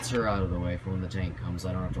 that gets her out of the way for when the tank comes.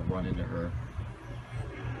 I don't have to run into her.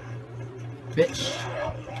 Bitch!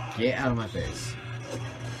 Get out of my face.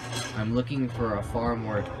 I'm looking for a far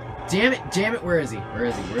more... Damn it, where is he? Where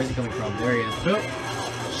is he coming from? There he is. Boop!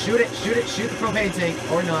 Shoot the propane tank,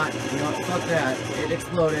 or not. You know what, fuck that. It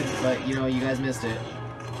exploded, but, you know, you guys missed it.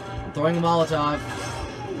 I'm throwing a Molotov.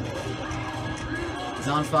 He's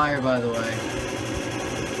on fire, by the way.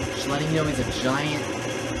 Just letting you know he's a giant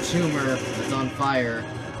tumor that's on fire.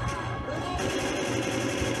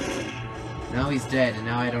 Now he's dead, and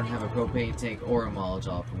now I don't have a propane tank or a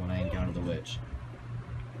Molotov from when I encountered the witch.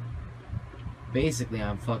 Basically,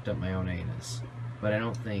 I'm fucked up my own anus. But I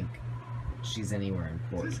don't think she's anywhere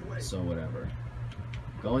important, so whatever.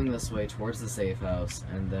 Going this way towards the safe house,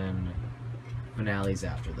 and then finales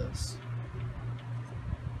after this.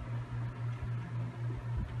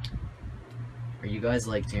 Are you guys,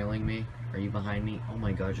 like, tailing me? Are you behind me? Oh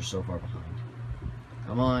my god, you're so far behind.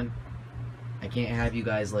 Come on. I can't have you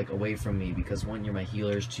guys, like, away from me, because one, you're my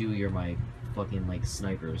healers, two, you're my fucking, like,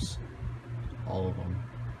 snipers. All of them.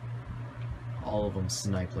 All of them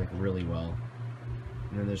snipe, like, really well.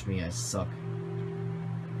 And then there's me, I suck.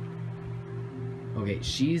 Okay,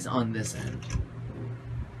 she's on this end.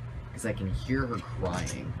 Because I can hear her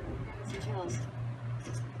crying.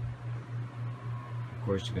 Of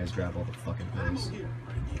course, you guys grab all the fucking pills.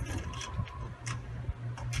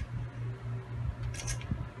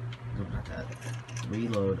 No, not that.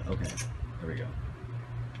 Reload. Okay, there we go.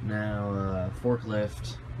 Now,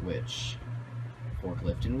 forklift, witch.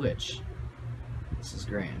 Forklift and witch. This is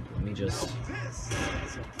grand. Let me just...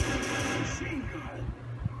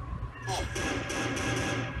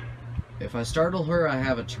 If I startle her, I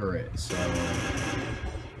have a turret, so...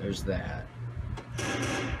 There's that.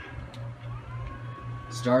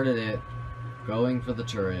 Started it. Going for the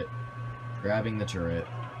turret. Grabbing the turret.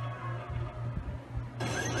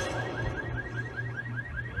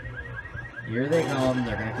 Here they come.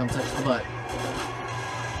 They're gonna come touch the butt.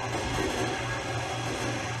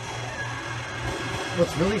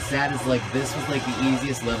 What's really sad is, like, this was, like, the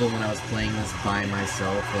easiest level when I was playing this by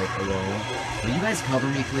myself, like, alone. Will you guys cover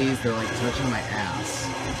me, please? They're, like, touching my ass.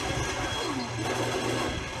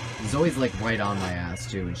 Zoe's, like, right on my ass,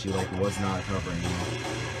 too, and she, like, was not covering me.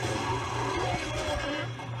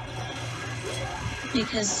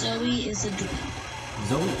 Because Zoe is a dweeb.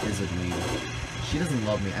 Zoe is a dweeb. She doesn't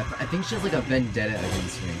love me. I think she has, like, a vendetta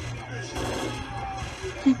against me.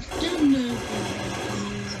 Don't know.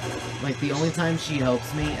 Like, the only time she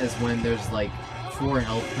helps me is when there's, like, 4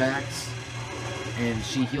 health packs, and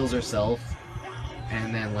she heals herself,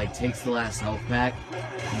 and then, like, takes the last health pack,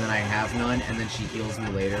 and then I have none, and then she heals me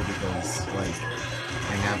later because, like,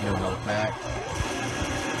 I have no health pack.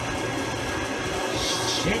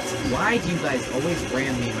 Shit! Why do you guys always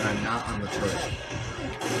ram me when I'm not on the turret?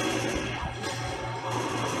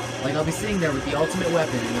 Like, I'll be sitting there with the ultimate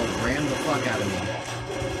weapon, and they'll ram the fuck out of me.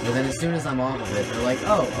 But then as soon as I'm off of it, they're like,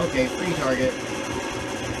 oh, okay, free target.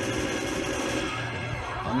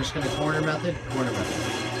 I'm just gonna corner method.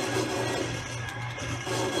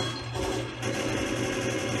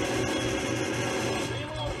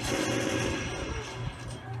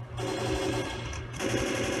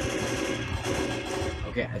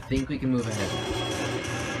 Okay, I think we can move ahead.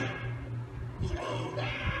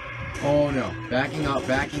 Oh no, backing up.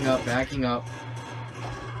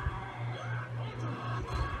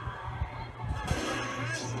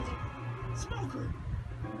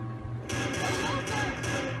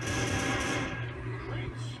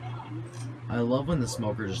 I love when the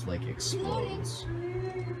smoker just, like, explodes.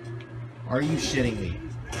 Are you shitting me?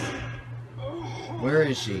 Where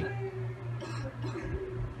is she?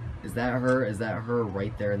 Is that her? Is that her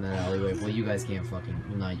right there in that alleyway? Well, you guys can't fucking...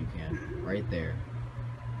 Well, not you can. Right there.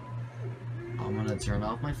 I'm gonna turn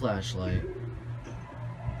off my flashlight.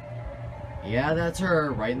 Yeah, that's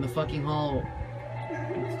her. Right in the fucking hall.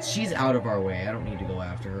 She's out of our way. I don't need to go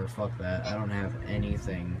after her. Fuck that. I don't have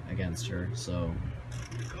anything against her, so...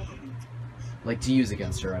 Like, to use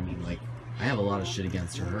against her, I mean, like, I have a lot of shit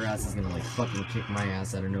against her. Her ass is gonna, like, fucking kick my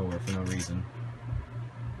ass out of nowhere for no reason.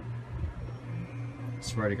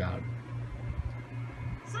 Swear to God.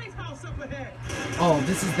 Safe house up ahead. Oh,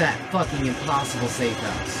 this is that fucking impossible safe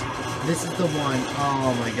house. This is the one,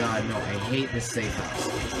 oh my god, no, I hate this safe house.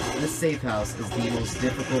 This safe house is the most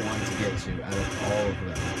difficult one to get to out of all of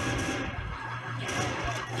them.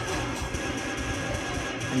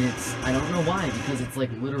 And it's, I don't know why, because it's,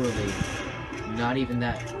 like, literally not even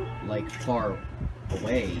that, like, far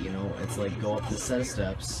away, you know? It's like, go up this set of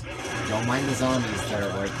steps, don't mind the zombies that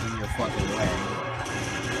are, like, in your fucking way.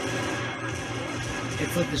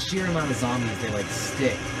 It's like the sheer amount of zombies they, like,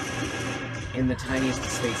 stick in the tiniest of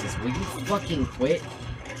spaces. Will you fucking quit?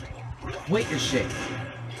 Quit your shit.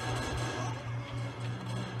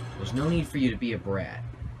 There's no need for you to be a brat.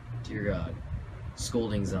 Dear God.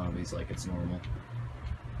 Scolding zombies like it's normal.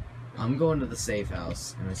 I'm going to the safe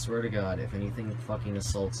house, and I swear to God, if anything fucking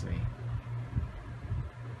assaults me...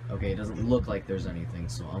 Okay, it doesn't look like there's anything,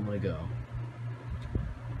 so I'm gonna go.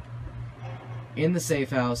 In the safe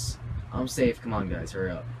house. I'm safe. Come on, guys,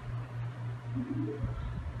 hurry up.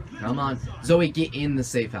 Come on. Zoe, get in the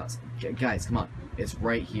safe house. Guys, come on. It's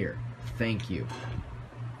right here. Thank you.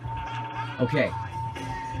 Okay.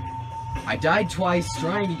 I died twice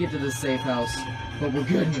trying to get to the safe house, but we're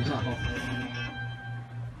good now.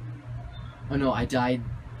 Oh no, I died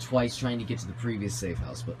twice trying to get to the previous safe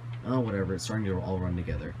house, but oh, whatever. It's starting to all run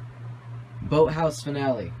together. Boathouse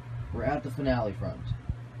finale. We're at the finale front.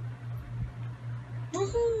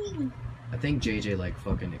 Woohoo! I think JJ, like,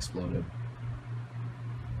 fucking exploded.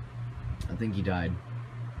 I think he died.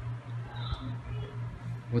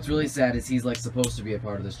 What's really sad is he's, like, supposed to be a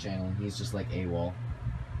part of this channel, and he's just, like, AWOL.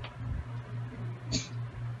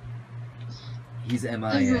 He's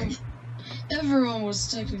MIA. Everyone was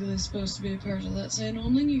technically supposed to be a part of that channel,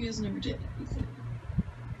 and then you guys never did anything.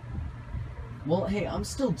 Well, hey, I'm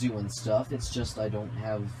still doing stuff. It's just I don't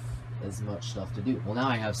have as much stuff to do. Well, now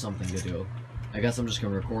I have something to do. I guess I'm just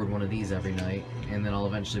gonna record one of these every night, and then I'll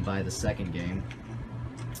eventually buy the second game,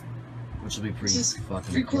 which will be pretty Just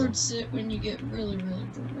fucking record sit when you get really, really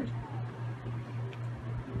bored.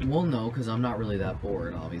 cool. Well, no, because I'm not really that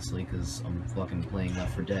bored, obviously, because I'm fucking playing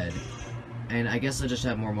Left 4 Dead. And I guess I just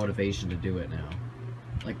have more motivation to do it now.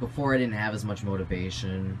 Like, before I didn't have as much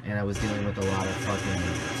motivation, and I was dealing with a lot of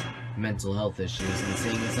fucking mental health issues, and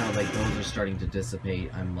seeing as how, like, those are starting to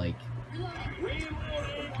dissipate, I'm, like,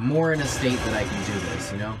 more in a state that I can do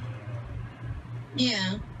this, you know?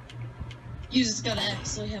 Yeah. You just gotta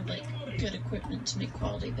actually have, like, good equipment to make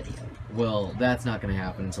quality video. Well, that's not gonna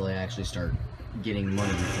happen until I actually start getting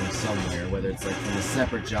money from somewhere, whether it's, like, from a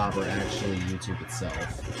separate job or actually YouTube itself.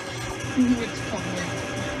 Which probably...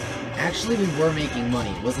 Actually, we were making money.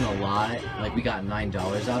 It wasn't a lot. Like, we got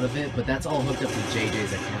 $9 out of it, but that's all hooked up to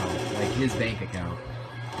JJ's account, like his bank account.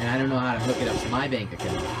 And I don't know how to hook it up to my bank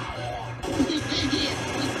account. Yeah,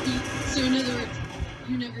 so in other words,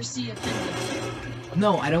 you never see a penny.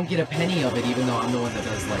 No, I don't get a penny of it, even though I'm the one that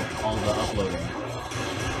does, like, all the uploading.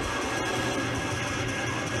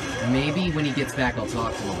 Maybe when he gets back, I'll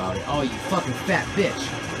talk to him about it. Oh, you fucking fat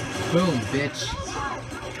bitch! Boom, bitch!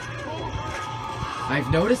 I've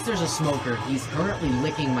noticed there's a smoker. He's currently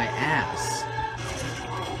licking my ass.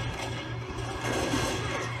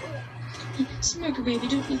 Smoker baby,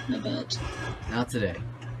 don't lick my butt. Not today.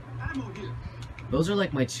 Those are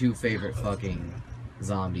like my two favorite fucking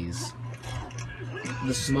zombies.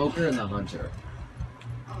 The smoker and the hunter.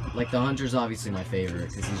 Like, the hunter's obviously my favorite,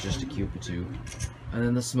 because he's just a cute patoo. And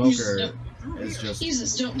then the smoker is just... You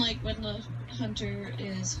just don't like when the hunter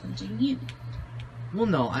is hunting you. Well,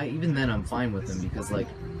 no, even then I'm fine with him, because, like,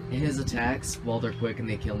 his attacks, while they're quick and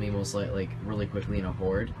they kill me most like really quickly in a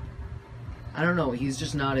horde, I don't know, he's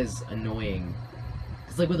just not as annoying.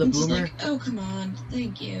 It's like with a boomer... Like, oh, come on,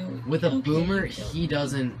 thank you. With a Okay, boomer, kill he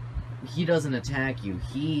doesn't attack you.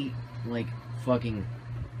 He, like, fucking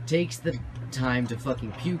takes the time to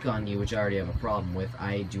fucking puke on you, which I already have a problem with.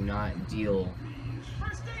 I do not deal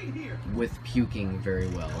with puking very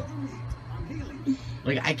well.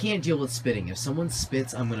 Like, I can't deal with spitting. If someone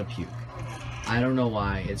spits, I'm gonna puke. I don't know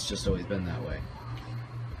why, it's just always been that way.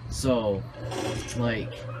 So,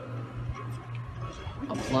 like,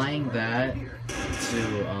 applying that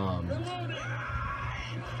to,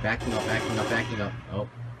 backing up. Oh.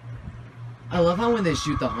 I love how when they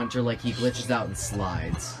shoot the hunter, like, he glitches out and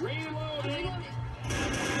slides.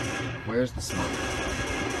 Where's the smoke?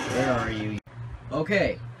 Where are you?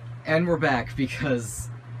 Okay, and we're back because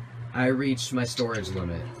I reached my storage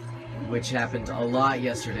limit, which happened a lot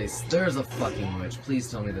yesterday. There's a fucking witch. Please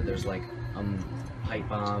tell me that there's, like, a pipe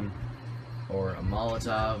bomb or a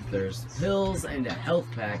Molotov. There's pills and a health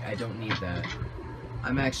pack. I don't need that.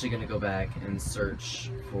 I'm actually gonna go back and search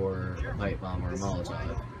for a pipe bomb or a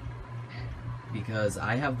Molotov, because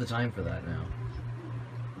I have the time for that now.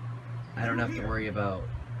 I don't have to worry about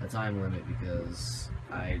a time limit, because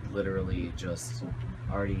I literally just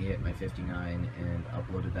already hit my 59 and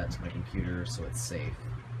uploaded that to my computer, so it's safe.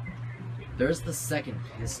 There's the second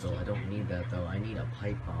pistol. I don't need that, though. I need a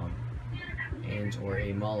pipe bomb and or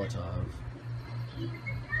a Molotov.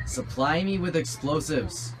 Supply me with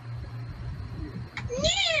explosives.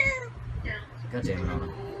 God damn it,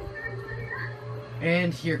 Anna.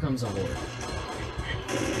 And here comes a horde.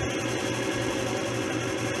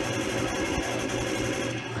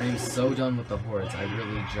 I am so done with the hordes. I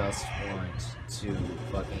really just want to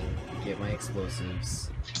fucking get my explosives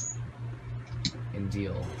and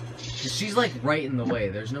deal. 'Cause she's like right in the way.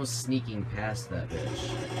 There's no sneaking past that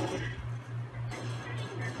bitch.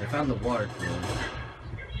 I found the water cooler.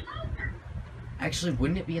 Actually,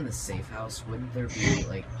 wouldn't it be in the safe house? Wouldn't there be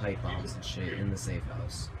like pipe bombs and shit in the safe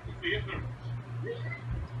house?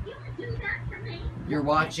 You're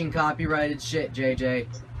watching copyrighted shit, JJ.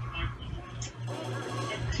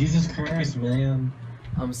 Jesus Christ, man.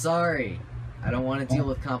 I'm sorry. I don't want to deal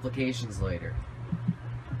with complications later.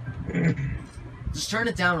 Just turn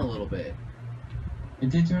it down a little bit. It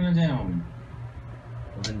did turn it down.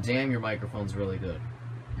 Well, then damn, your microphone's really good.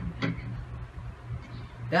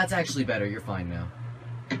 That's actually better. You're fine now.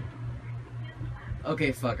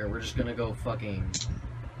 Okay, fucker. We're just gonna go fucking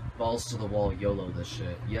balls to the wall YOLO this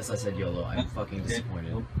shit. Yes, I said YOLO. I'm fucking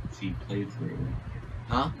disappointed. See playthrough.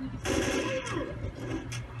 Huh?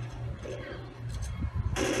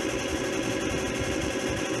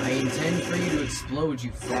 I intend for you to explode,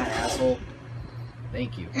 you fat asshole.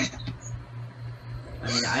 Thank you. I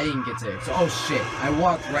mean, I didn't get to... Oh, shit. I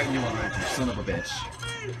walked right into a hunter, son of a bitch.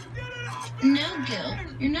 No, Gil.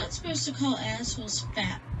 You're not supposed to call assholes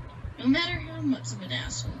fat. No matter how much of an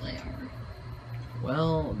asshole they are.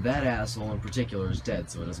 Well, that asshole in particular is dead,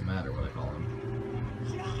 so it doesn't matter what I call him.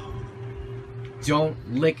 Don't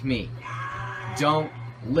lick me. Don't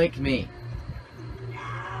lick me.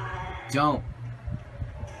 Don't.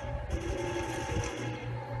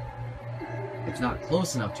 It's not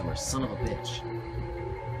close enough to her, son of a bitch.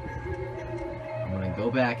 I'm gonna go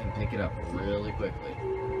back and pick it up really quickly.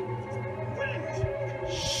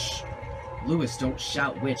 Shh. Lewis, don't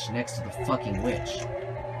shout witch next to the fucking witch.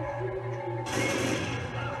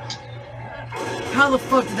 How the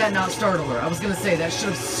fuck did that not startle her? I was gonna say, that should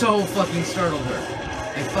have so fucking startled her.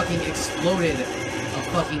 I fucking exploded a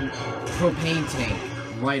fucking propane tank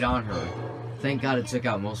right on her. Thank God it took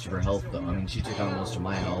out most of her health, though. I mean, she took out most of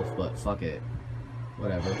my health, but fuck it.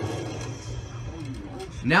 Whatever.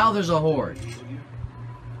 Now there's a horde.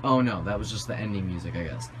 Oh no, that was just the ending music, I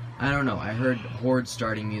guess. I don't know, I heard horde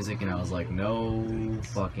starting music and I was like, no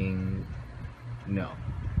fucking... no.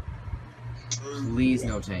 Please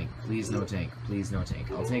no tank. Please no tank. Please no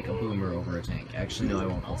tank. I'll take a boomer over a tank. Actually, no, I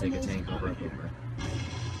won't. I'll take a tank over a boomer.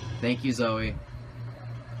 Thank you, Zoe.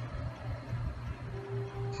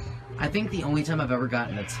 I think the only time I've ever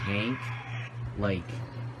gotten a tank, like,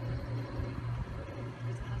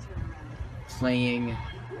 playing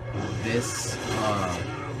this,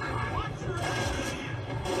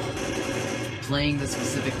 playing this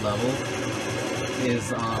specific level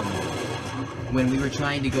is, when we were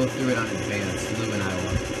trying to go through it on advanced, Lou and I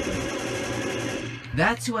were.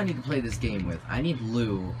 That's who I need to play this game with. I need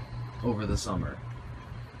Lou over the summer.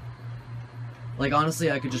 Like, honestly,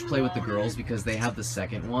 I could just play with the girls because they have the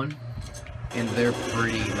second one. And they're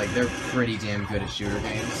pretty damn good at shooter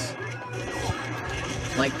games.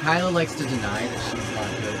 Like, Kyla likes to deny that she's not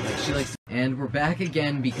good. Like, she likes to... And we're back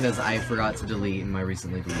again because I forgot to delete my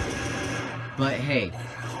recently deleted. But hey,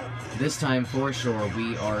 this time, for sure,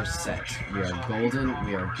 we are set. We are golden,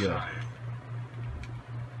 we are good.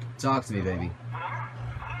 Talk to me, baby.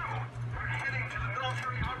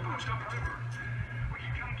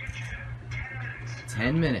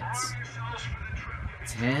 10 minutes.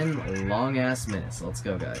 10 long-ass minutes. Let's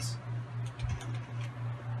go, guys.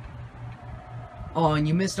 Oh, and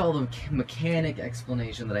you missed all the mechanic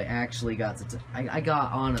explanation that I actually got to... I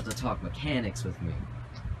got Anna to talk mechanics with me.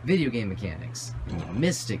 Video game mechanics. And you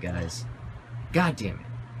missed it, guys. God damn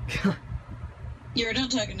it. You're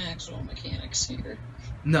not talking actual mechanics here.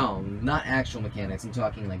 No, not actual mechanics. I'm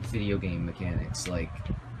talking, like, video game mechanics. Like,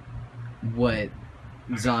 what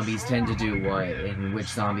zombies tend to do what, and which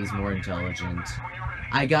zombie's more intelligent.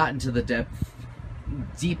 I got into the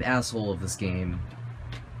deep asshole of this game.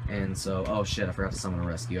 And so, oh shit, I forgot to summon a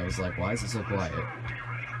rescue. I was like, why is it so quiet?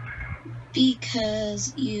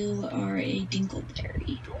 Because you are a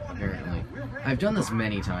dingleberry. Apparently. I've done this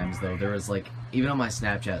many times, though. There was, like, even on my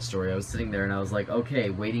Snapchat story, I was sitting there and I was like, okay,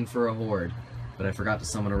 waiting for a horde, but I forgot to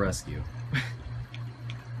summon a rescue.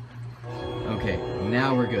 Okay,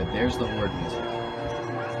 now we're good. There's the horde music.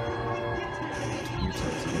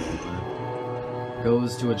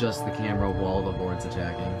 Goes to adjust the camera while the horde's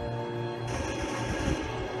attacking.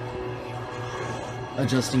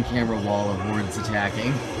 Adjusting camera while the horde's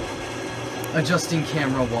attacking. Adjusting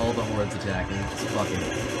camera while the horde's attacking. It's fucking...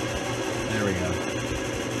 There we go.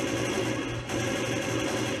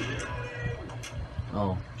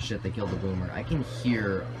 Oh, shit, they killed the boomer. I can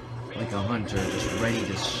hear, like, a hunter just ready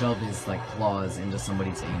to shove his, like, claws into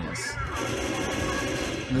somebody's anus.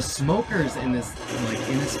 The smokers in this, like,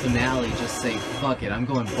 in this finale just say, fuck it, I'm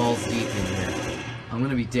going balls deep in here. I'm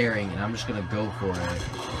gonna be daring, and I'm just gonna go for it.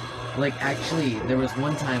 Like, actually, there was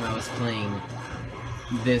one time I was playing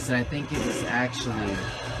this, and I think it was actually...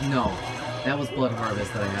 No, that was Blood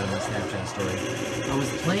Harvest that I had on my Snapchat story. I was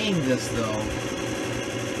playing this, though,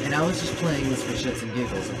 and I was just playing this for shits and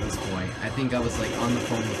giggles at this point. I think I was, like, on the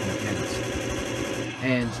phone with my parents.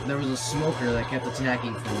 And there was a smoker that kept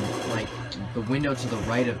attacking from, like, the window to the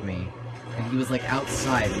right of me. And he was, like,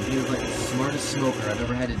 outside, and he was, like, the smartest smoker I've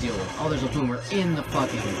ever had to deal with. Oh, there's a boomer in the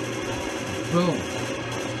fucking... Boom!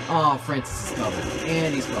 Oh, Francis is covered.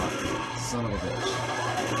 And he's caught. Son of a bitch.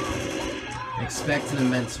 Expect an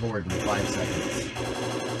immense horde in 5 seconds.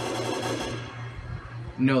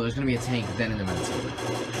 No, there's gonna be a tank, then an immense horde.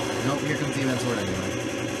 Nope, here comes the immense horde anyway.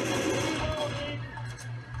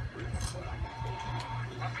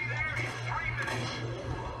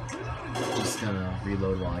 Just gonna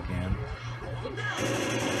reload while I can.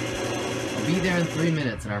 I'll be there in 3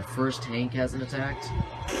 minutes, and our first tank hasn't attacked.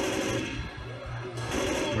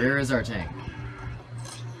 Where is our tank?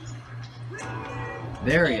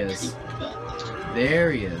 There he is.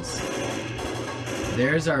 There he is.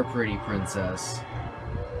 There's our pretty princess.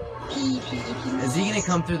 Is he gonna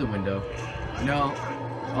come through the window? No.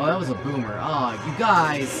 Oh, that was a boomer. Oh, you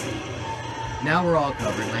guys! Now we're all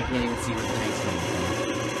covered, and I can't even see where the tank's coming from.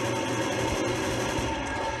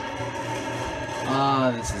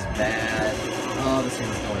 Oh, this is bad. Oh, this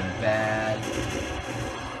one's going bad.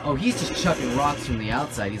 Oh, he's just chucking rocks from the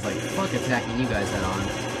outside. He's like, fuck attacking you guys head on.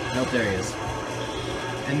 Nope, there he is.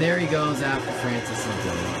 And there he goes after Francis and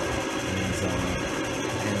Bill.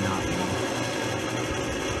 And not me.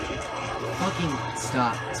 Fucking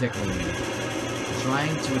stop tickling me. I'm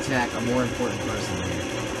trying to attack a more important person here.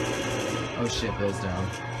 Oh shit, Bill's down.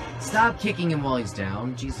 Stop kicking him while he's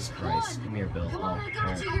down. Jesus Christ. Come here, Bill. Oh,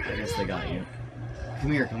 alright. I guess they got you.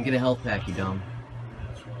 Come here, come get a health pack, you dumb.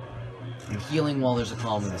 I'm healing while there's a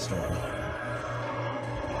calm in the storm.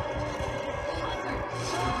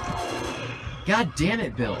 God damn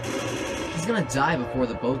it, Bill. He's gonna die before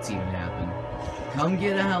the boats even happen. Come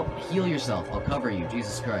get a help. Heal yourself. I'll cover you.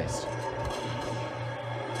 Jesus Christ.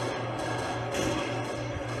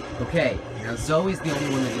 Okay, now Zoe's the only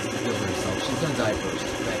one that needs to heal herself. She's gonna die first.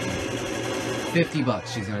 Right here. $50,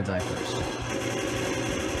 she's gonna die first.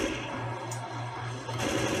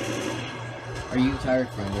 Are you tired,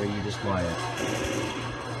 friend, or are you just quiet?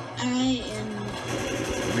 I am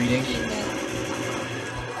Reading?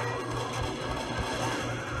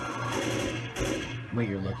 Wait,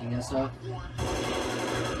 you're looking at stuff?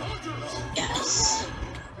 Yes.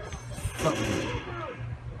 Fuck you.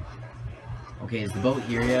 Okay, is the boat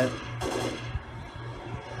here yet?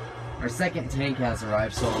 Our second tank has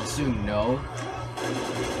arrived, so I'll assume no.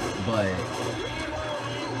 But...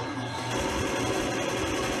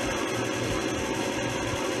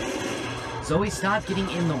 Zoe, stop getting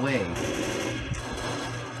in the way.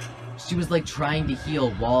 She was like trying to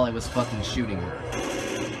heal while I was fucking shooting her.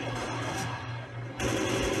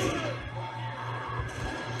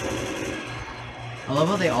 I love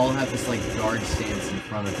how they all have this like guard stance in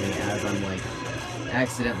front of me as I'm like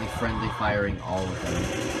accidentally friendly firing all of them.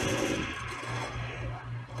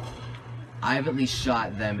 I've at least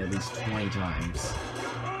shot them at least 20 times.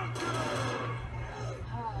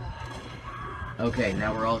 Okay,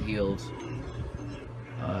 now we're all healed.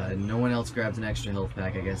 No one else grabs an extra health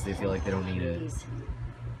pack. I guess they feel like they don't need it.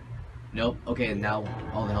 Nope. Okay, now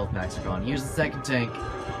all the health packs are gone. Here's the second tank.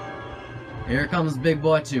 Here comes Big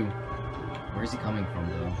Boy 2. Where's he coming from,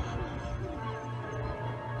 though?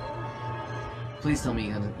 Please tell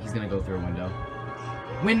me he's gonna go through a window.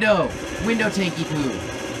 Window! Window tanky poo!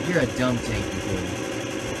 You're a dumb tanky poo.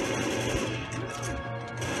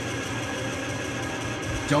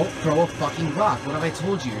 Don't throw a fucking rock! What have I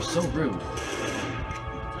told you? You're so rude.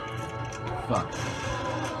 Fuck.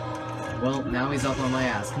 Well, now he's up on my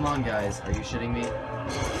ass. Come on, guys. Are you shitting me?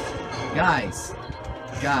 Guys!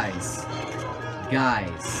 Guys!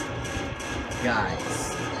 Guys!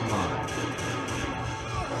 Guys! Come on.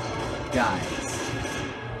 Guys.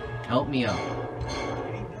 Help me out.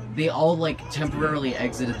 They all, like, temporarily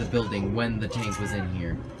exited the building when the tank was in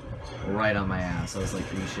here. Right on my ass. I was like,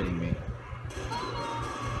 are you shitting me?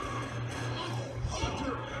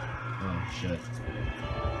 Oh, shit.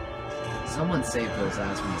 Someone save Bill's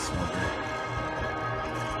ass from the smoker.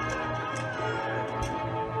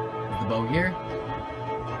 Is the boat here?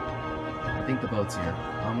 I think the boat's here.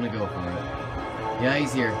 I'm gonna go for it. Yeah,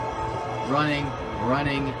 he's here. Running,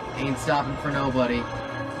 running, ain't stopping for nobody.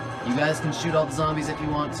 You guys can shoot all the zombies if you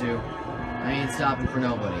want to. I ain't stopping for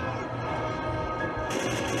nobody.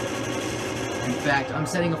 In fact, I'm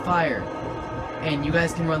setting a fire. And you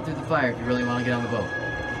guys can run through the fire if you really want to get on the boat.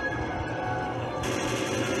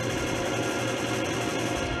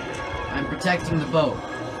 I'm protecting the boat.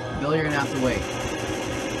 Bill, you're gonna have to wait.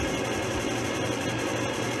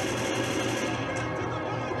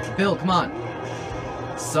 Bill, come on.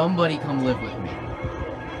 Somebody come live with me.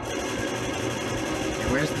 Okay,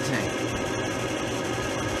 where's the tank?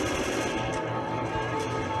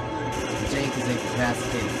 The tank is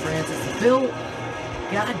incapacitated. Francis, Bill!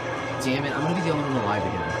 God damn it, I'm gonna be the only one alive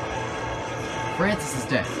again. Francis is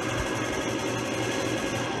dead.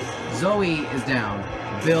 Zoe is down.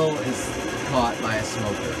 Bill is caught by a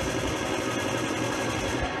smoker.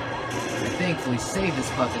 I thankfully saved his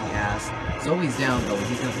fucking ass. Zoe's down though, and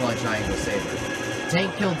he's gonna probably try and go save her.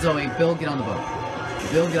 Tank killed Zoe. Bill, get on the boat.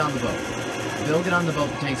 Bill, get on the boat. Bill, get on the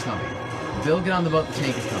boat. The tank's coming. Bill, get on the boat. The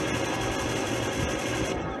tank is coming.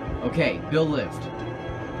 Okay, Bill lived.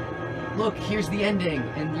 Look, here's the ending,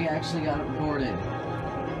 and we actually got it recorded.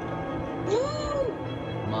 Woo!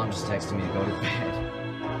 Mom just texted me to go to bed.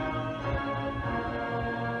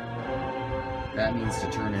 That means to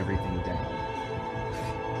turn everything down.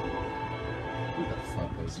 Who the fuck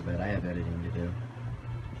goes to bed? I have editing to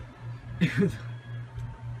do.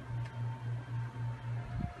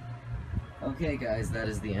 Okay, guys, that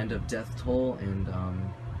is the end of Death Toll, and,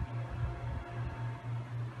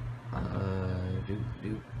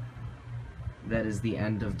 that is the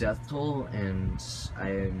end of Death Toll, and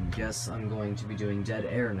I guess I'm going to be doing Dead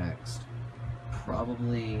Air next.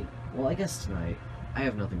 Probably, well, I guess tonight. I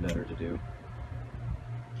have nothing better to do.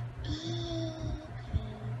 Okay,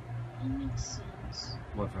 that makes sense.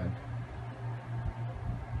 What, friend?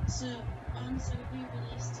 So, on Zombie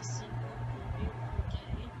released a single called Beautiful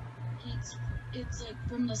Day. It's like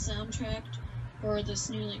from the soundtrack for this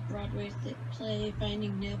new like Broadway play,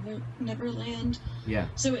 Finding Neverland. Yeah.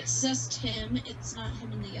 So it's just him. It's not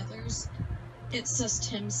him and the others. It's just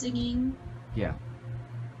him singing. Yeah.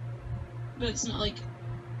 But it's not like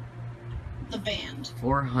the band.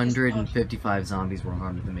 455 zombies were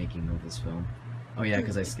harmed in the making of this film. Oh yeah,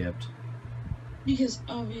 because I skipped. Because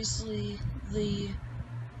obviously the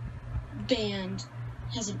band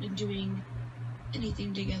hasn't been doing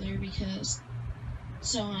anything together because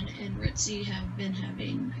Zahn and Ritzy have been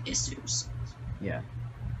having issues. Yeah.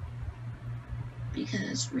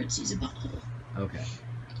 Because Ritzy's a butthole. Okay.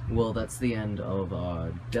 Well, that's the end of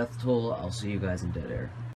Death Toll. I'll see you guys in Dead Air.